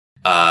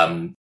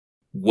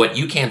 What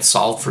you can't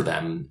solve for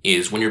them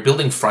is when you're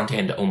building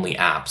front-end only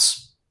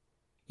apps,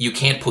 you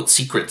can't put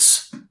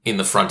secrets in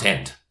the front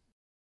end,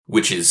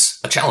 which is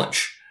a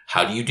challenge.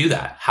 How do you do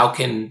that? How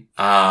can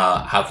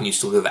you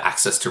still have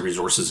access to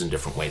resources in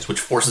different ways,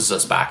 which forces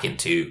us back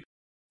into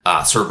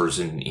servers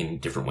in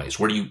different ways?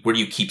 Where do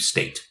you keep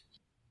state?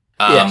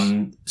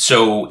 Yes.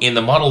 So in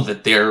the model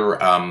that they're,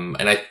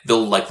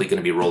 they'll likely going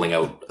to be rolling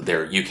out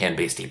their UCAN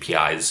based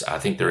APIs. I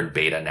think they're in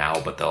beta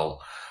now, but they'll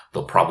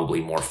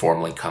probably more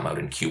formally come out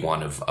in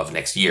Q1 of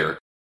next year.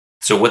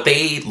 So what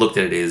they looked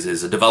at it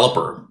is a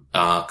developer,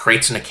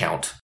 creates an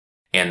account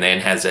and then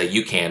has a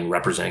UCAN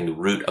representing the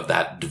root of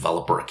that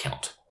developer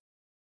account.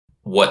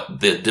 What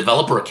the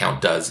developer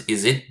account does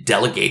is it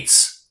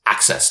delegates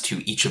access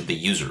to each of the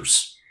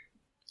users.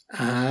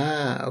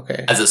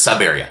 Okay. As a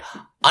sub area.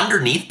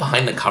 Underneath,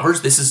 behind the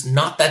covers, this is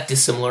not that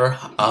dissimilar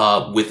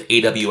with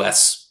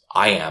AWS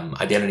IAM,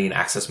 Identity and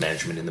Access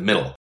Management, in the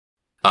middle.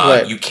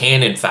 Right. You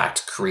can, in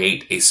fact,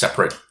 create a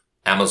separate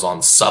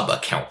Amazon sub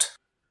account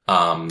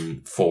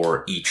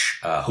for each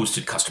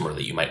hosted customer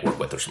that you might work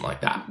with or something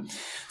like that.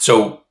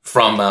 So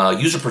from a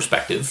user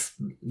perspective,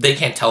 they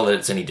can't tell that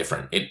it's any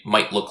different. It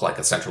might look like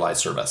a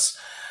centralized service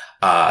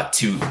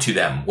to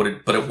them.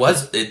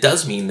 It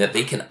does mean that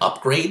they can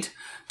upgrade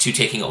to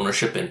taking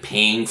ownership and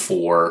paying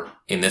for,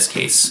 in this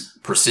case,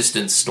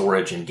 persistence,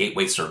 storage, and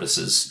gateway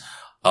services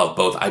of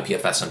both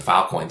IPFS and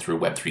Filecoin through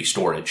Web3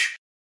 storage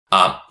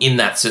in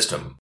that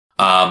system.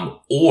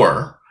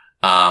 Or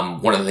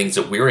one of the things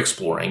that we're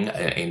exploring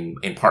in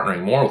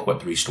partnering more with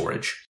Web3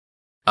 storage,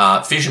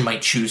 Fission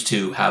might choose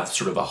to have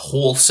sort of a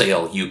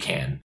wholesale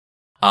UCAN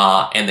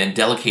and then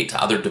delegate to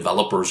other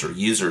developers or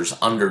users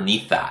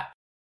underneath that.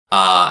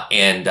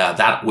 And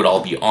that would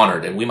all be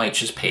honored. And we might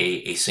just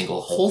pay a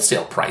single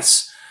wholesale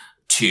price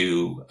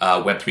to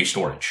Web3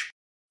 storage.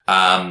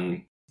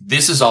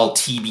 This is all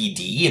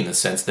TBD in the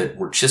sense that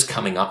we're just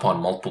coming up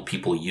on multiple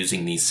people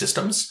using these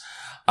systems.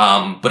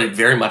 But it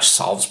very much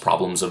solves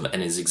problems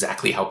and is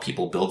exactly how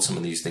people build some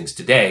of these things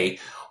today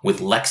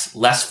with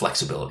less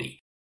flexibility.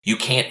 You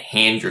can't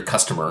hand your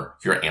customer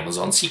your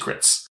Amazon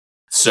secrets.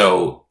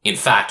 So in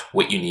fact,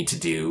 what you need to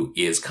do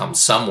is come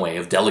some way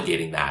of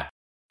delegating that.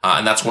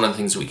 And that's one of the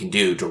things we can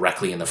do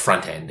directly in the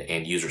front end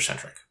and user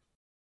centric.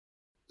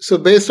 So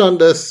based on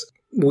this,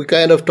 we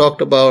kind of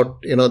talked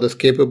about, this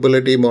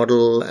capability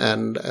model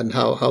and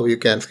how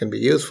UCANs can be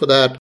used for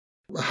that,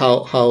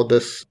 how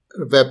this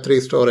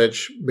Web3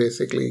 storage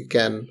basically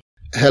can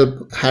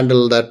help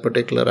handle that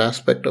particular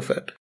aspect of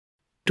it.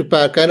 To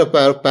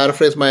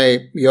paraphrase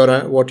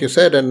what you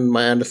said and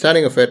my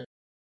understanding of it,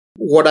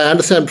 what I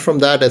understand from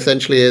that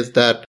essentially is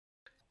that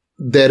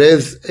there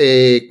is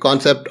a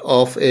concept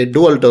of a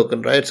dual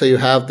token, right? So you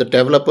have the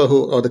developer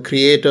or the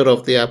creator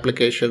of the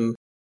application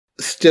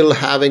still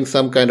having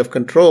some kind of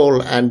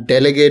control and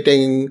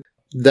delegating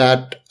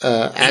that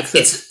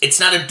access. It's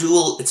not a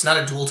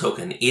dual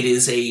token. It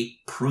is a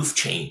proof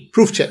chain.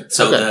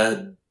 So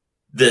okay.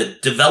 the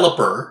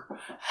developer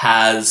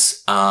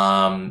has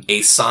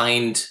a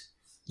signed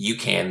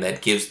UCAN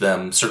that gives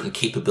them certain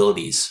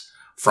capabilities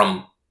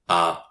from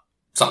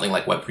something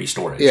like Web3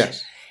 storage.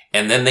 Yes.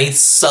 And then they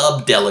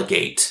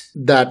sub-delegate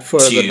that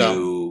further to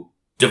down.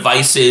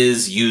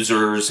 Devices,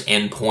 users,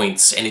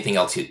 endpoints, anything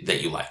else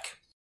that you like.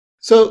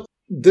 So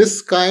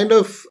this kind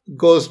of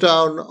goes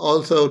down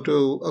also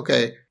to,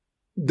 okay,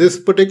 this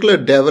particular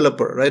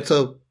developer, right?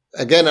 So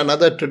again,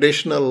 another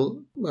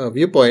traditional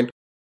viewpoint.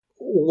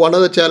 One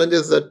of the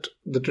challenges that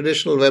the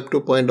traditional Web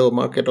 2.0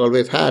 market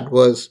always had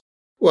was,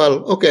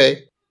 well,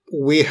 okay,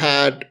 we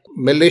had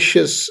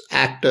malicious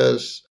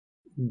actors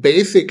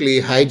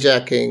basically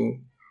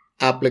hijacking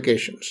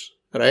applications,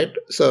 right?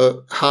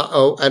 So,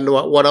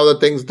 one of the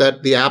things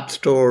that the app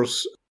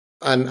stores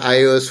and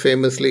iOS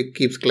famously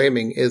keeps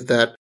claiming is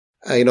that,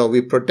 we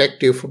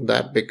protect you from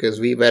that because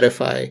we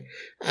verify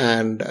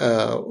and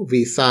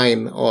we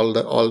sign all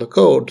the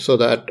code so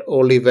that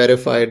only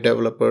verified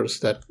developers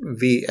that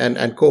we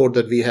and code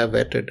that we have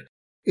vetted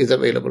is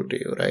available to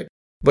you, right?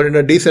 But in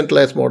a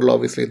decentralized model,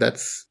 obviously,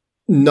 that's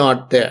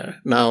not there.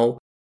 Now,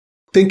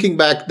 thinking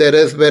back, there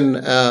has been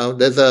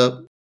there's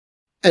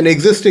an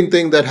existing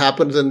thing that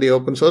happens in the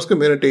open source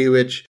community,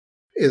 which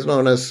is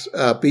known as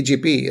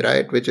PGP,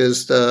 right? Which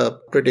is the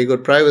pretty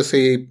good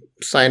privacy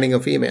signing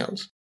of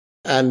emails.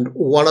 And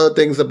one of the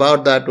things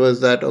about that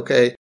was that,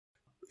 okay,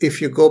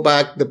 if you go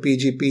back the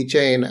PGP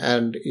chain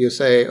and you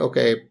say,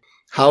 okay,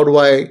 how do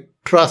I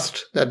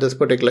trust that this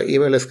particular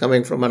email is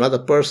coming from another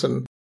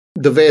person?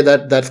 The way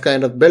that that's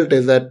kind of built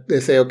is that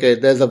they say, okay,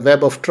 there's a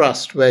web of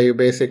trust where you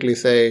basically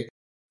say,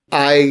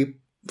 I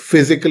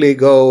physically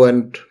go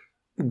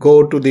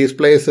to these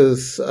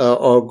places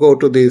or go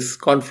to these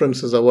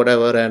conferences or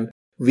whatever, and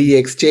we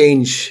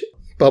exchange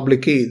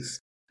public keys.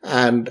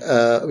 And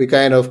we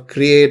kind of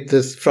create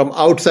this from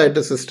outside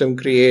the system,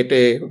 create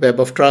a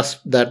web of trust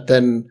that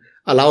then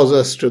allows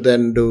us to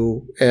then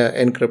do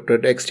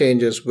encrypted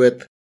exchanges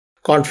with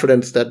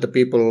confidence that the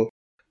people,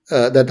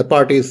 that the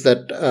parties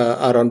that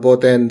are on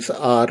both ends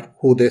are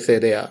who they say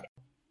they are.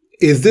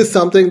 Is this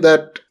something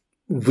that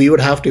we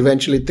would have to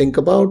eventually think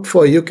about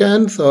for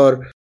UCANs,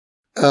 or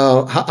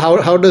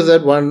how does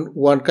that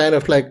one kind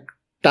of like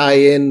tie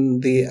in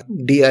the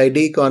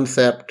DID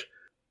concept,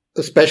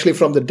 especially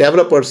from the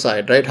developer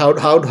side, right? How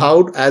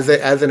as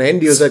an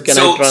end user can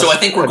I trust? So I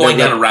think we're going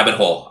down a rabbit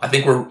hole. I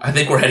think we're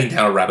heading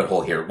down a rabbit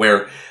hole here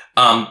where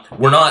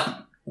we're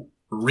not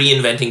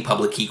reinventing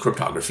public key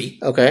cryptography.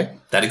 Okay,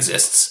 that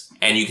exists,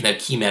 and you can have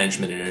key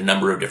management in a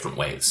number of different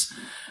ways.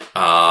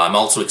 I'm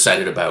also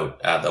excited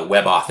about the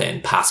WebAuthn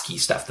and passkey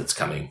stuff that's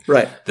coming.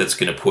 Right. That's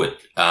going to put,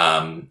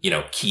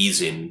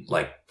 keys in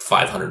like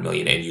 500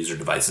 million end user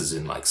devices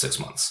in like 6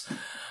 months.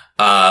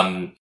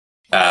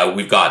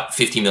 We've got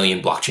 50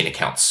 million blockchain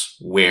accounts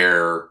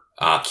where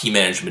key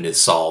management is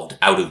solved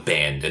out of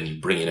band, and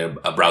you bring in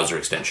a browser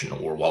extension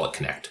or Wallet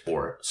Connect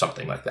or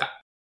something like that.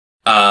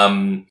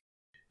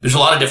 There's a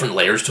lot of different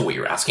layers to what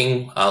you're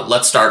asking.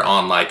 Let's start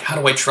on like, how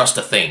do I trust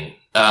a thing?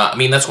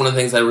 That's one of the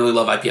things that I really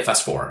love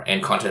IPFS for,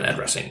 and content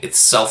addressing. It's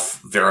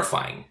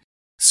self-verifying.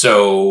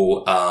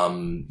 So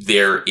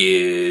there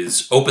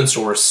is open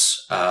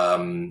source,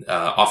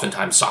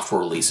 oftentimes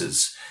software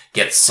releases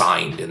get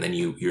signed, and then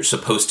you're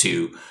supposed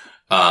to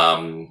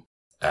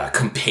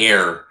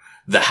compare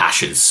the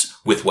hashes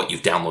with what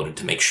you've downloaded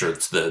to make sure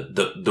it's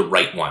the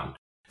right one,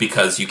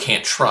 because you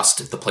can't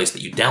trust if the place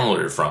that you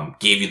downloaded it from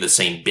gave you the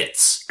same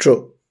bits.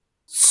 True.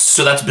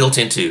 So that's built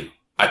into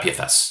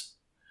IPFS.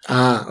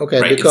 Okay.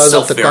 Right? Because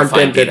of the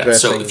content data.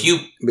 addressing. So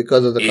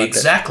because of the content.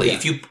 Exactly.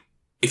 Yeah.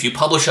 If you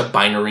publish a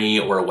binary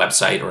or a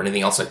website or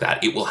anything else like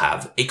that, it will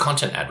have a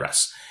content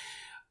address.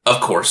 Of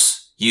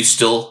course, you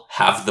still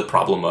have the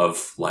problem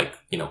of like,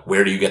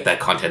 where do you get that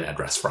content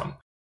address from?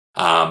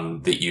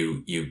 That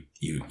you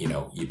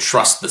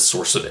trust the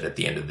source of it at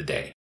the end of the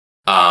day.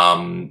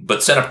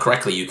 But set up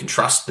correctly, you can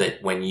trust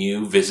that when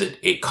you visit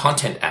a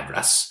content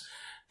address,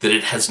 that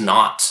it has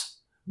not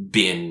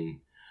been,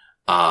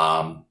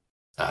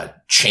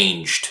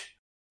 changed,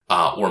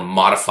 or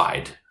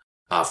modified,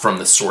 from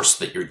the source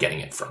that you're getting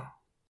it from.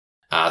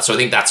 So I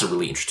think that's a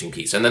really interesting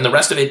piece. And then the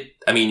rest of it,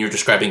 you're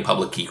describing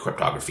public key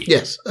cryptography.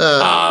 Yes.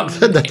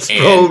 That's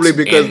probably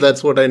because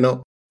that's what I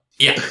know.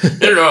 Yeah.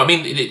 No.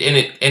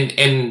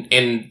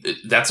 And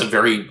that's a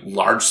very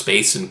large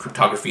space, and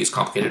cryptography is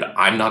complicated.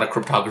 I'm not a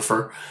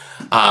cryptographer.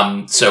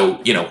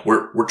 So,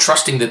 we're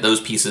trusting that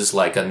those pieces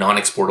like a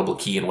non-exportable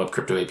key in Web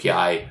Crypto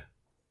API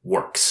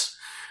works.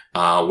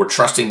 We're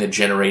trusting that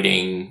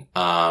generating,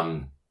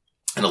 an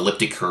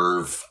elliptic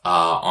curve,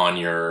 on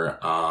your,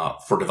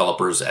 for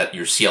developers at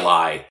your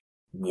CLI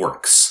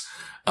works.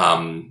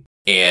 So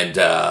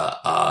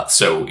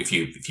if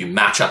you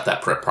match up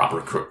that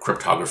proper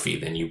cryptography,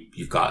 then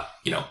you've got,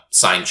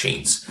 signed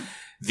chains.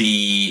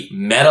 The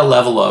meta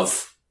level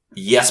of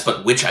yes,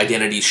 but which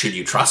identities should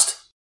you trust?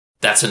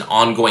 That's an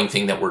ongoing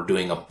thing that we're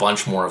doing a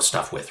bunch more of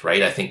stuff with,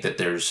 right? I think that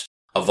there's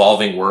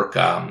evolving work.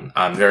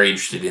 I'm very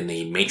interested in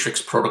the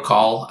Matrix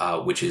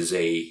protocol, which is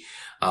a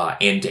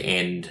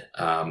end-to-end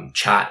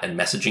chat and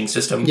messaging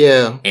system.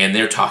 Yeah. And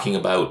they're talking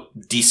about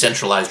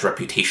decentralized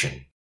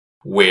reputation,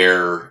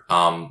 where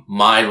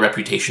my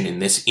reputation in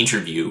this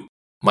interview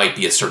might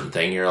be a certain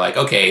thing. You're like,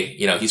 okay,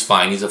 he's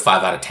fine. He's a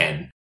 5 out of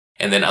 10.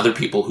 And then other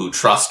people who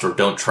trust or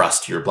don't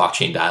trust your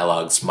blockchain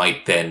dialogues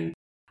might then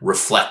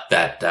reflect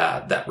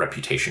that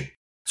reputation.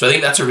 So I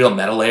think that's a real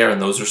meta layer,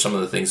 and those are some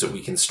of the things that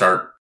we can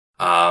start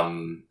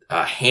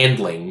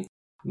handling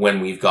when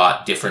we've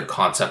got different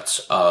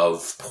concepts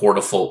of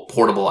portable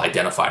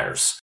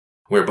identifiers.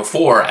 Where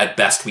before, at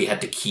best, we had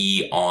to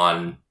key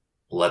on,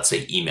 let's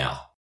say, email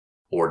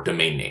or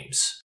domain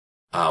names.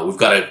 We've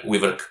got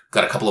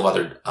a couple of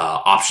other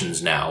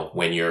options now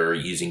when you're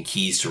using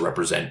keys to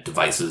represent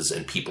devices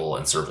and people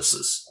and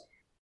services.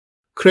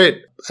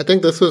 Great. I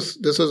think this was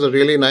a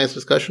really nice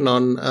discussion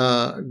on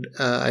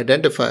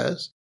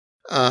identifiers,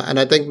 and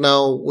I think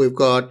now we've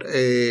got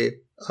a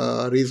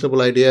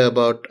reasonable idea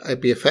about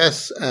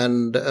IPFS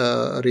and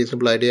a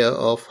reasonable idea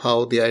of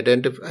how the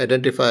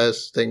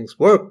identifiers things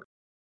work.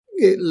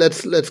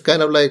 Let's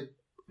kind of like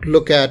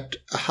look at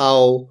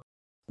how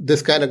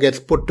this kind of gets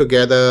put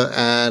together,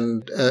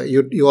 and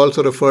you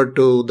also referred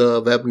to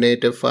the web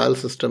native file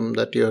system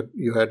that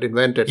you had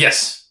invented.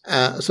 Yes.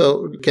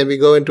 So can we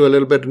go into a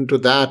little bit into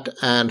that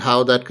and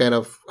how that kind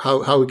of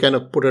how we kind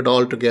of put it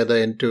all together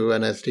into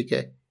an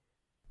SDK?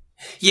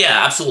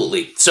 Yeah,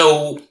 absolutely.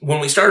 So when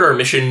we started our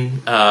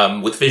mission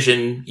with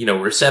Fission,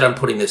 we're set on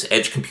putting this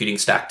edge computing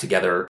stack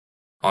together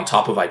on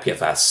top of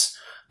IPFS.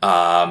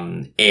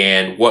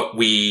 And what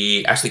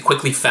we actually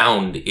quickly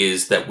found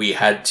is that we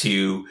had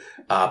to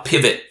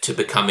pivot to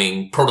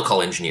becoming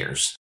protocol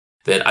engineers.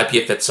 That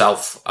IPF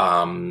itself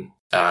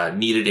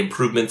needed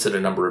improvements at a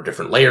number of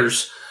different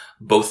layers.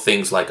 Both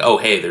things like, oh,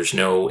 hey, there's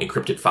no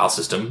encrypted file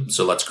system,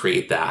 so let's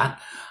create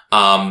that.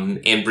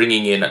 And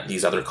bringing in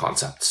these other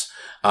concepts.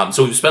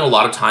 So we've spent a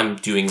lot of time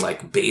doing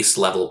like base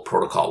level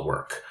protocol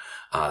work.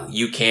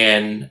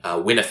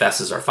 WinFS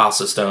is our file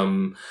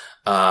system.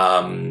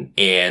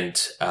 And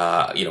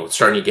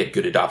starting to get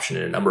good adoption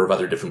in a number of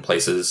other different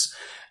places.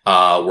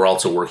 We're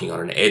also working on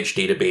an edge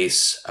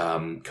database,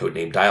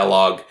 codenamed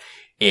Dialog,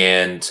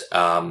 and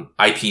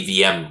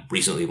IPVM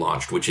recently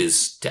launched, which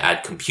is to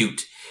add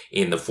compute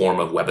in the form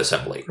of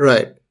WebAssembly.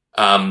 Right.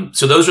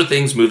 So those are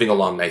things moving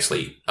along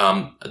nicely.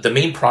 The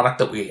main product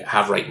that we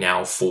have right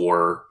now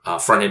for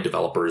front-end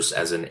developers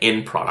as an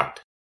end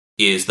product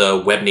is the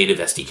Web Native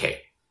SDK.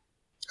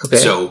 Okay.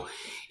 So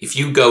if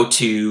you go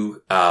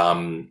to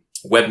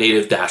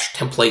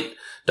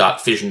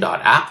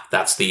webnative-template.fission.app,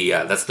 that's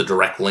the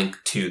direct link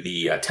to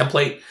the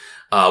template.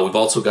 We've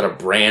also got a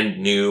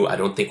brand new, I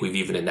don't think we've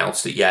even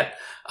announced it yet,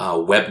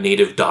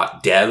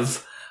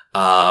 webnative.dev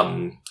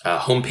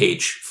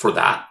homepage for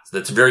that.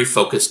 That's very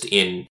focused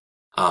in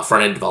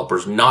front-end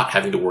developers not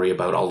having to worry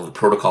about all of the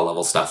protocol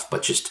level stuff,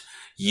 but just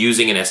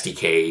using an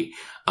SDK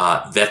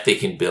that they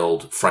can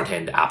build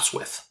front-end apps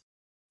with.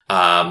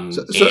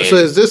 So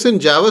is this in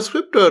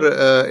JavaScript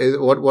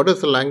or what is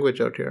the language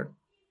out here?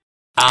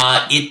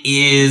 It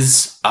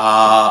is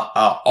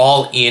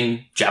all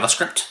in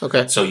JavaScript.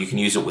 Okay. So you can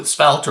use it with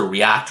Svelte or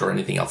React or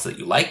anything else that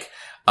you like.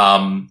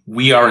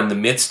 We are in the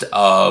midst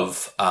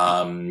of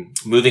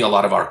moving a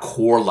lot of our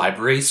core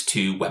libraries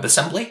to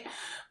WebAssembly.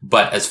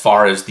 But as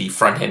far as the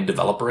front-end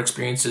developer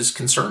experience is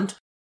concerned,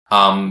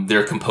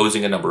 they're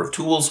composing a number of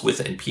tools with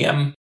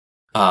NPM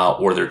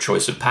or their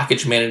choice of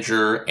package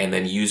manager, and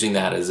then using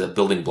that as a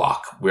building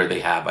block where they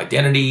have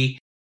identity,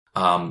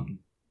 an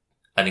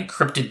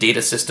encrypted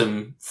data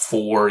system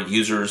for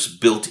users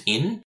built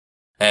in,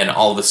 and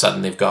all of a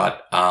sudden they've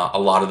got a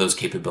lot of those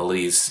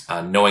capabilities,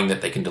 knowing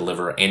that they can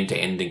deliver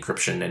end-to-end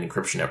encryption and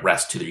encryption at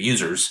rest to their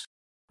users,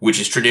 which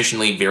is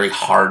traditionally very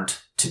hard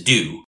to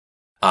do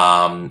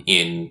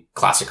in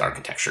classic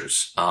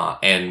architectures.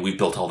 And we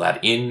built all that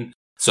in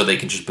so they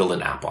can just build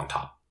an app on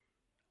top.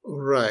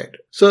 Right.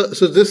 So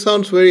this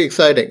sounds very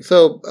exciting.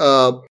 So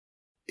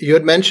you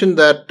had mentioned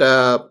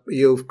that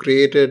you've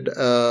created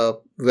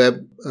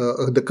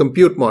the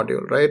compute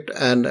module, right?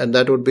 And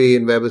that would be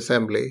in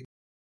WebAssembly.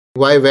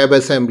 Why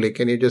WebAssembly?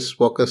 Can you just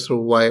walk us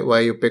through why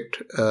you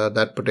picked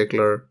that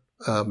particular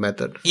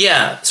method?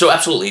 Yeah, so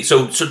absolutely.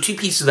 So two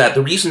pieces of that.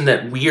 The reason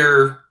that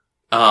we're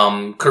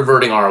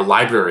converting our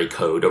library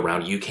code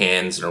around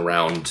UCANs and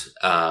around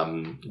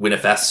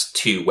WinFS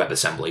to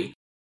WebAssembly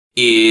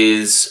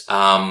is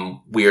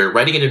we're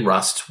writing it in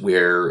Rust,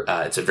 where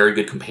it's a very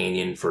good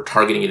companion for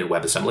targeting it in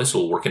WebAssembly, so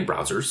it'll work in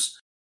browsers.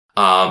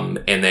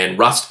 And then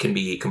Rust can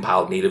be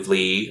compiled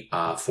natively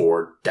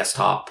for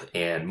desktop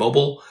and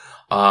mobile,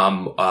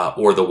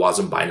 or the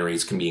WASM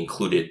binaries can be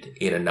included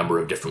in a number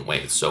of different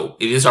ways. So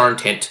it is our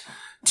intent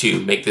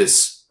to make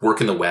this work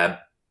in the web.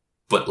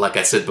 But like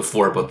I said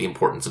before about the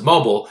importance of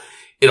mobile,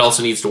 it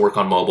also needs to work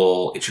on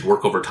mobile. It should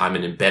work over time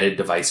in embedded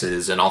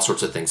devices and all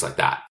sorts of things like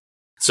that.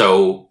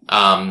 So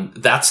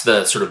that's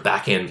the sort of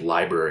back-end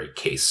library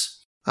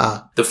case.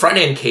 The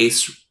front-end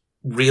case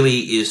really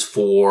is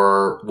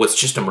for what's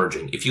just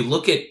emerging. If you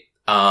look at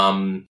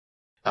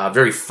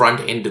very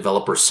front-end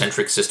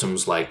developer-centric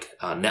systems like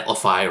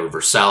Netlify or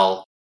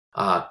Vercel,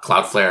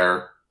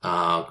 Cloudflare,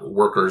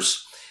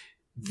 Workers,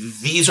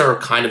 these are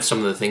kind of some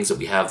of the things that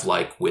we have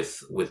like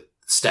with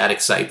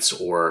static sites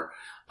or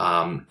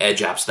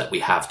edge apps that we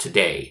have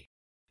today.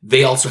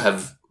 They also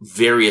have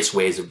various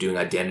ways of doing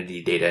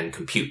identity data and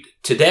compute.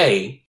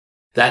 Today,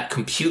 that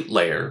compute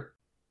layer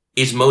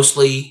is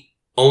mostly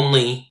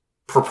only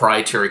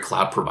proprietary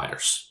cloud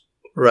providers.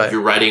 Right.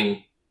 You're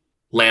writing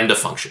Lambda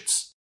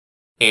functions.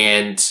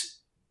 And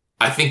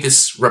I think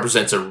this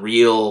represents a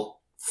real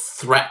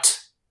threat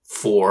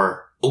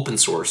for open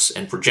source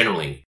and for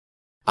generally.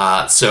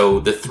 So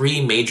the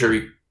three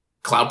major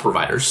cloud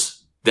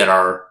providers that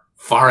are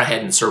far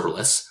ahead in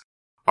serverless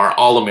are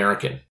all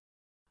American.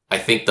 I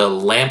think the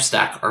LAMP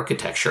stack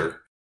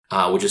architecture,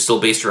 which is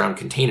still based around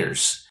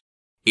containers,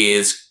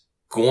 is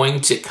going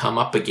to come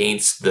up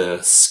against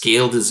the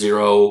scale to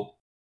zero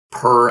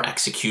per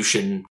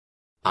execution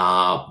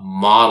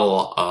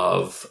model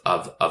of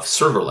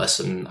serverless,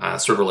 and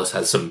serverless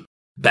has some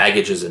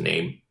baggage as a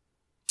name,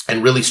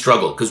 and really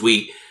struggle because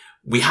we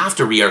have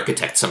to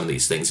re-architect some of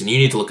these things, and you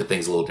need to look at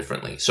things a little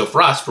differently. So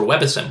for us, for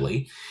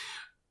WebAssembly,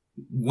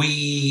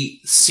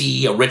 we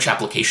see a rich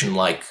application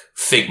like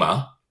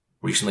Figma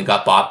recently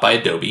got bought by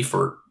Adobe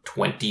for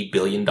 $20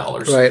 billion.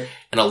 Right.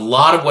 And a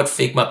lot of what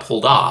Figma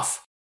pulled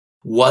off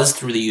was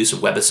through the use of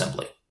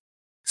WebAssembly.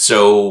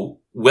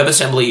 So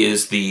WebAssembly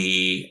is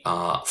the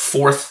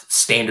fourth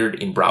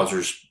standard in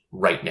browsers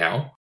right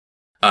now,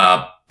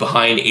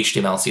 behind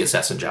HTML,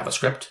 CSS, and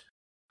JavaScript.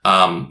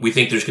 We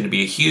think there's going to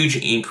be a huge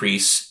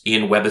increase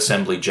in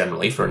WebAssembly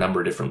generally for a number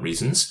of different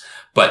reasons,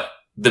 but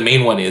the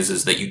main one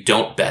is that you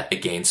don't bet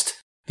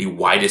against the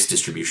widest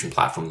distribution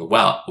platform in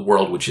the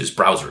world, which is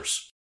browsers.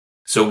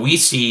 So we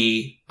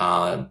see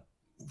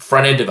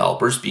front-end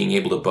developers being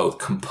able to both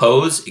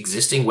compose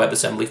existing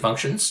WebAssembly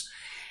functions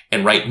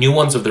and write new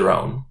ones of their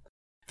own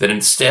that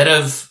instead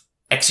of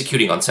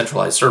executing on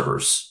centralized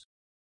servers,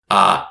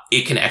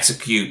 it can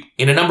execute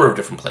in a number of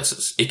different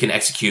places. It can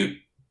execute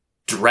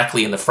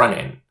directly in the front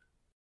end.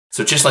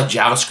 So just like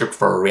JavaScript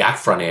for a React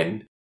front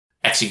end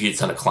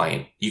executes on a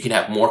client, you can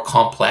have more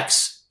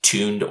complex,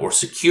 tuned, or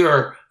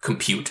secure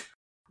compute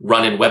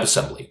run in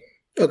WebAssembly.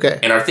 Okay.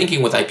 And our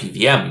thinking with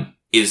IPVM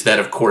is that,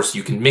 of course,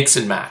 you can mix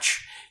and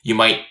match. You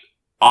might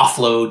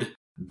offload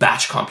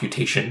batch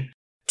computation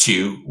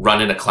to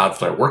run in a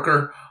Cloudflare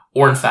worker,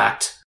 or in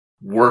fact,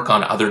 work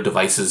on other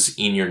devices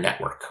in your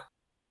network.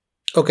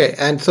 Okay.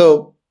 And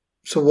so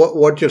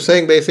what you're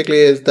saying basically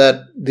is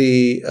that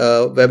the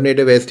web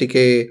native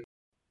SDK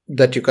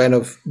that you're kind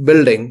of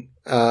building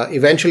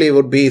eventually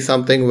would be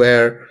something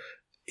where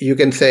you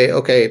can say,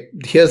 okay,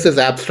 here's this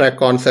abstract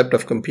concept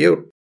of compute.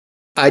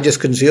 I just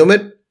consume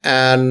it,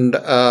 and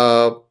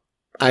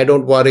I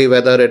don't worry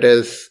whether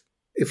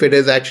if it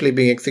is actually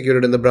being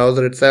executed in the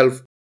browser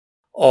itself,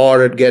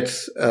 or it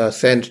gets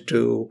sent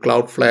to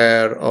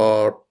Cloudflare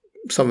or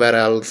somewhere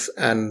else.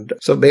 And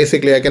so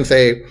basically I can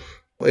say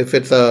if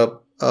it's a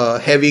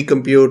heavy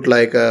compute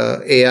like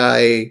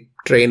AI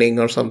training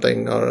or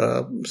something,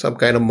 or some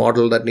kind of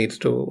model that needs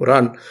to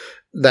run,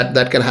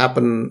 that can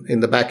happen in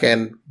the back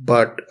end.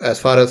 But as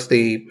far as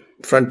the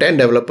front end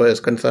developer is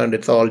concerned,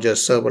 it's all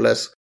just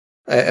serverless.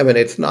 I mean,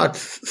 it's not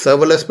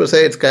serverless per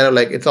se. It's kind of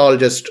like it's all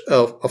just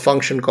a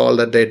function call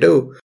that they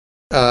do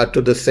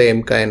to the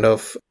same kind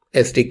of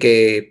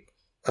SDK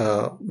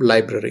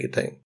library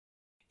thing.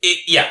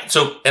 Yeah.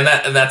 So, and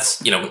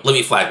that's, let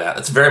me flag that.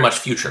 That's very much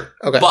future.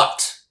 Okay.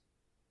 But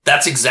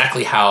that's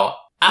exactly how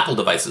Apple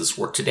devices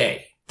work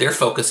today. Their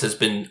focus has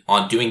been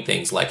on doing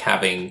things like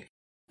having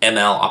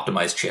ML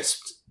optimized chips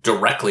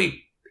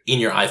directly in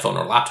your iPhone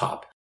or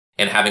laptop,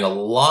 and having a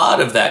lot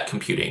of that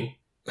computing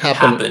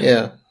happen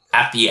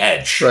at the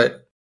edge. Right.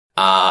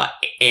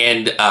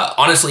 And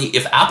honestly,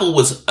 if Apple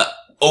was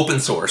open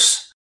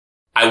source,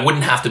 I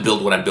wouldn't have to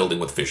build what I'm building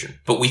with Fission.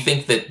 But we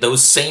think that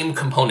those same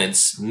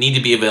components need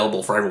to be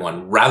available for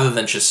everyone, rather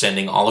than just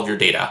sending all of your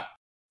data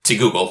to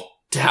Google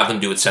to have them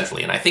do it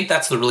centrally. And I think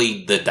that's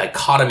the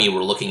dichotomy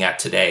we're looking at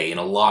today in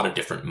a lot of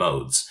different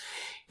modes,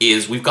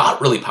 is we've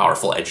got really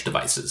powerful edge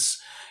devices.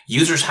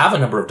 Users have a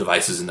number of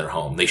devices in their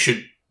home. They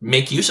should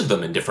make use of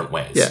them in different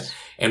ways. Yes.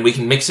 And we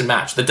can mix and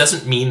match. That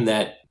doesn't mean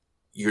that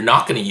you're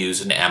not going to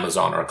use an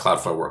Amazon or a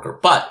Cloudflare worker.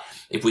 But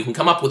if we can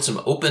come up with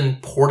some open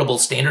portable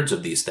standards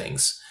of these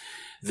things,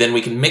 then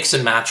we can mix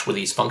and match where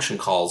these function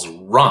calls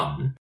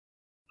run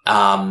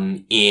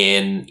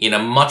in a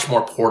much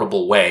more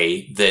portable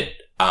way that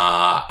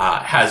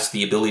has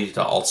the ability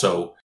to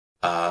also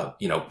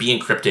be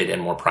encrypted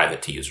and more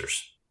private to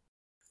users.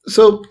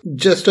 So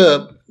just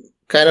a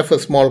kind of a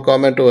small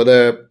comment over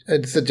there.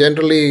 It's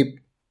generally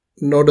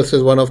noticed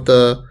as one of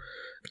the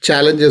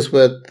challenges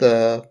with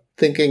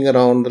thinking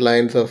around the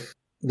lines of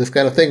this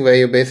kind of thing, where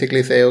you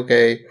basically say,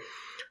 okay,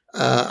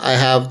 I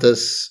have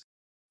this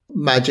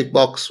magic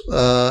box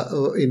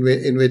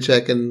in which I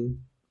can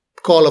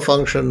call a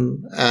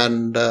function,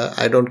 and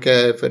I don't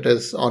care if it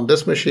is on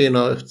this machine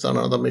or if it's on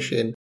another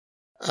machine.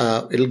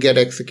 It'll get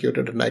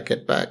executed and I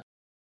get back.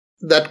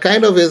 That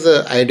kind of is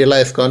an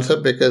idealized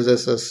concept, because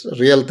there's this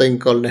real thing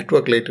called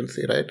network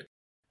latency, right?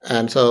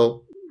 And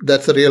so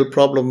that's a real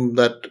problem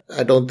that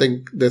I don't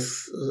think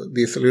these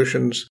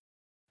solutions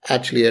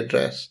actually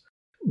address.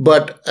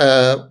 But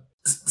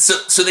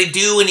so they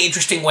do in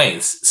interesting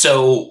ways.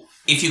 So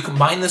if you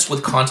combine this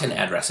with content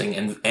addressing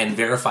and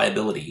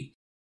verifiability,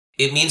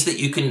 it means that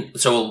you can.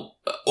 So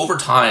over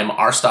time,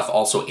 our stuff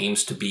also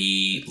aims to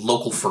be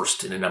local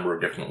first in a number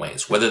of different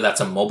ways, whether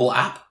that's a mobile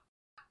app,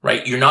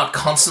 right? You're not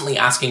constantly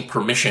asking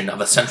permission of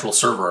a central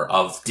server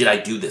of, did I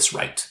do this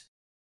right?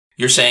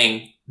 You're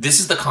saying, this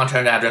is the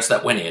content address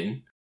that went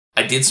in.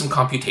 I did some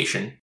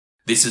computation.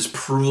 This is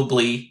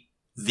provably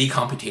the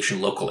computation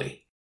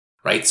locally,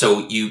 right?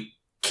 So you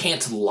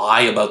can't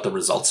lie about the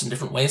results in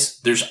different ways.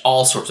 There's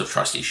all sorts of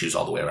trust issues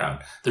all the way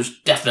around.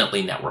 There's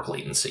definitely network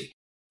latency.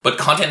 But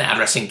content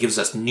addressing gives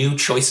us new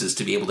choices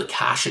to be able to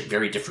cache at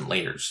very different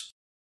layers.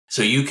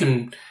 So you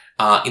can,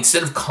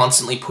 instead of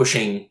constantly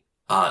pushing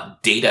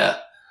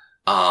data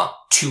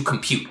to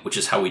compute, which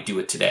is how we do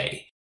it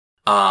today,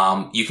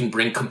 you can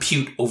bring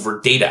compute over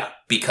data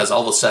because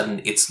all of a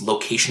sudden it's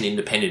location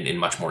independent in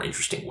much more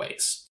interesting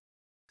ways.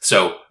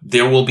 So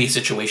there will be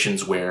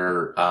situations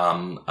where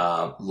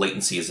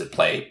latency is at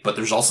play, but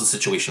there's also a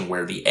situation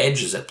where the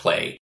edge is at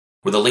play,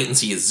 where the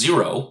latency is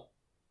zero,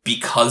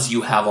 because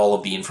you have all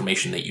of the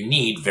information that you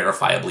need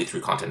verifiably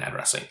through content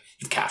addressing.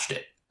 You've cached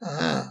it.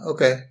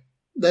 Okay.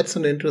 That's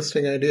an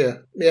interesting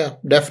idea. Yeah,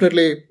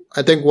 definitely.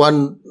 I think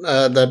one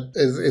that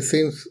it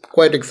seems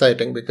quite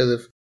exciting, because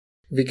if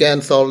we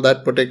can solve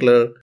that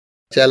particular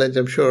challenge,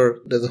 I'm sure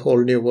there's a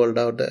whole new world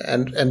out there.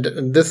 And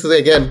this is,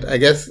 again, I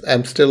guess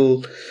I'm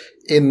still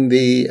in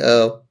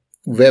the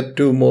Web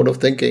 2 mode of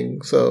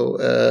thinking. So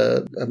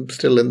I'm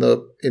still in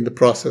the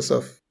process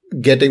of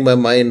getting my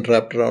mind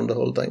wrapped around the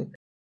whole thing.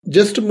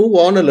 Just to move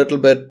on a little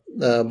bit,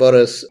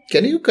 Boris,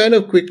 can you kind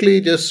of quickly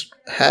just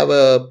have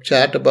a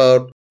chat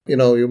about,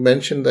 you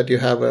mentioned that you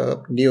have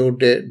a new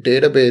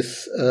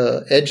database,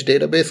 edge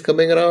database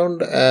coming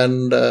around,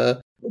 and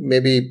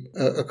maybe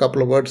a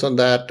couple of words on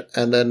that,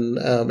 and then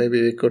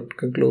maybe we could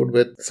conclude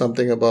with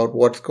something about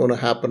what's going to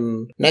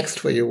happen next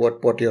for you,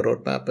 what your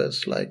roadmap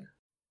is like.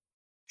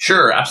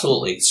 Sure,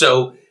 absolutely.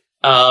 So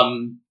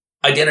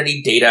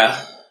identity,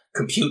 data,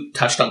 compute,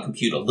 touched on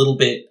compute a little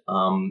bit.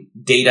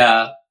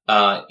 Data,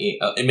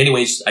 in many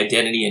ways,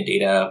 identity and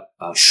data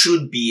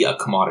should be a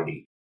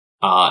commodity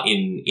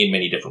in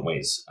many different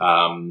ways.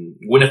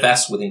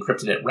 WinFS with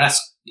encrypted at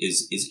rest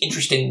is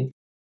interesting,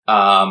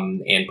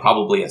 and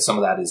probably some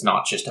of that is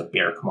not just a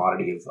bare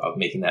commodity of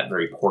making that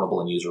very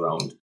portable and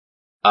user-owned.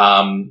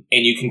 And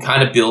you can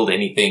kind of build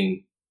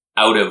anything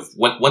out of,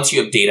 once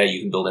you have data,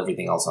 you can build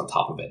everything else on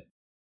top of it.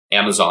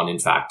 Amazon, in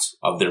fact,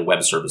 of their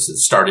web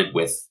services started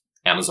with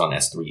Amazon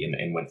S3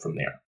 and went from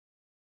there.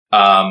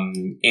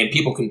 And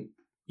people can,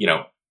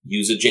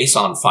 use a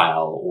JSON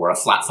file or a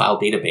flat file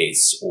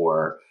database,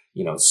 or,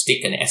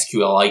 stick an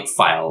SQLite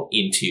file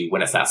into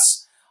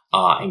WinFS,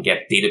 and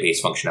get database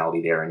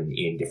functionality there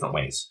in different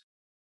ways.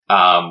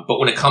 But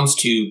when it comes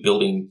to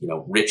building,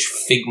 rich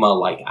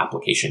Figma-like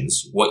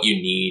applications, what you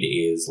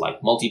need is like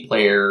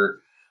multiplayer,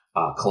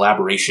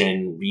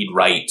 collaboration,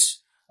 read-write,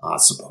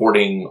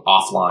 supporting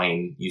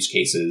offline use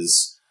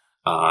cases,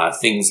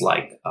 things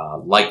like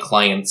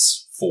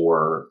clients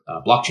for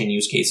blockchain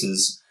use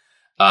cases.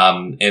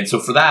 And so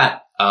for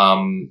that,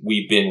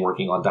 we've been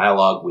working on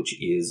Dialog, which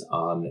is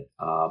on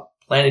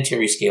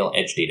planetary scale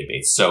edge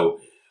database. So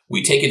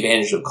we take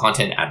advantage of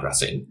content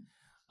addressing,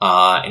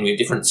 and we have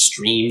different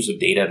streams of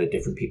data that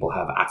different people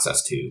have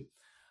access to.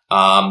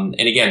 And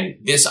again,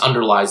 this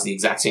underlies the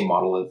exact same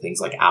model of things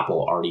like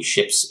Apple already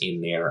ships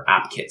in their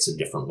app kits in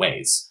different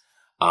ways.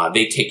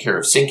 They take care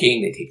of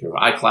syncing, they take care of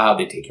iCloud,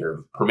 they take care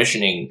of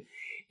permissioning,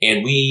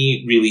 and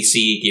we really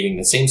see giving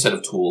the same set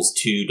of tools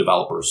to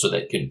developers so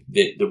that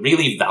the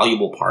really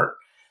valuable part,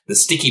 the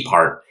sticky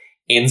part,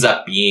 ends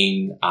up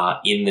being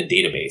in the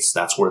database.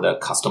 That's where the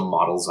custom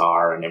models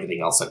are and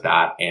everything else like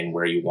that, and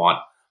where you want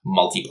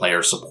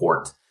multiplayer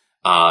support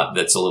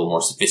that's a little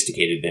more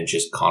sophisticated than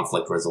just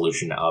conflict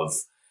resolution of,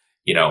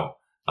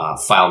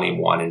 file name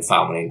 1 and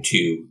file name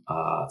 2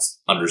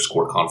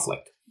 underscore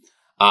conflict.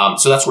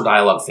 So that's where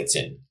Dialog fits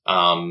in.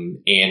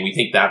 And we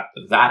think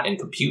that and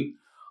compute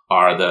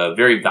are the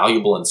very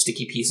valuable and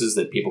sticky pieces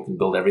that people can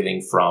build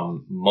everything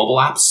from mobile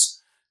apps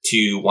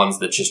to ones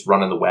that just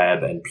run on the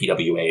web and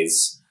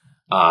PWAs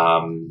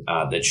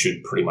that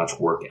should pretty much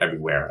work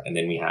everywhere. And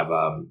then we have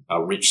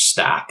a rich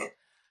stack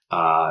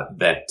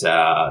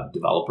that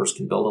developers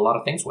can build a lot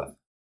of things with.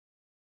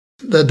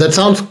 That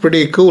sounds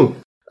pretty cool.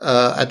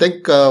 I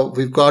think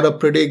we've got a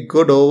pretty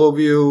good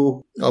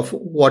overview of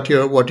what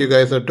you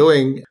guys are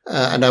doing,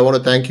 and I want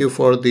to thank you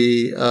for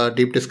the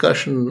deep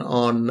discussion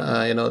on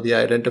the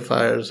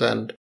identifiers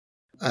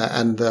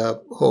and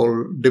the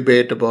whole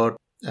debate about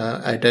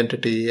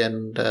identity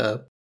and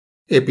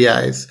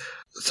APIs.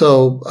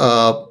 So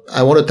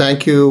I want to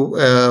thank you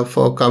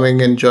for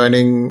coming and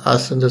joining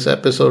us in this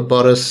episode,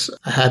 Boris.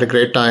 I had a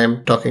great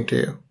time talking to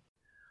you.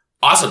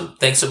 Awesome!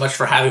 Thanks so much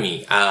for having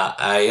me.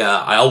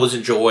 I always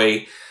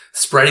enjoy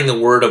spreading the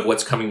word of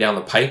what's coming down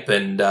the pipe,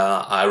 and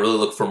I really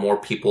look for more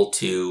people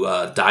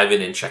to dive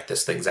in and check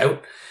these things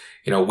out.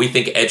 We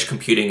think edge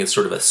computing is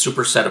sort of a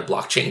superset of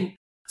blockchain.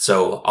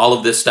 So all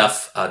of this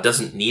stuff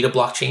doesn't need a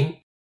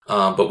blockchain,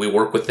 but we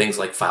work with things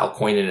like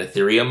Filecoin and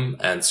Ethereum.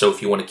 And so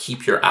if you want to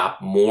keep your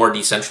app more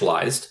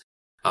decentralized,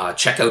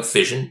 check out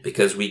Fission,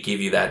 because we give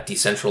you that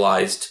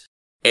decentralized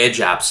edge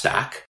app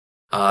stack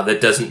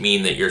That doesn't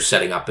mean that you're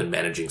setting up and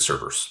managing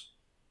servers.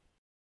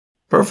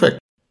 Perfect.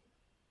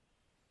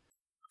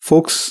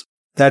 Folks,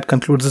 that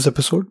concludes this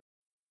episode.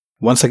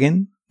 Once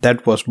again,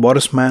 that was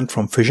Boris Mann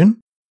from Fission.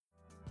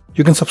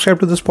 You can subscribe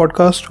to this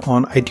podcast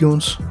on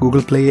iTunes,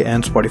 Google Play,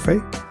 and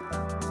Spotify.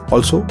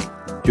 Also,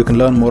 you can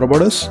learn more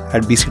about us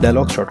at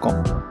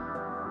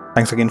bcdialogues.com.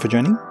 Thanks again for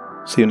joining.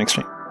 See you next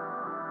time.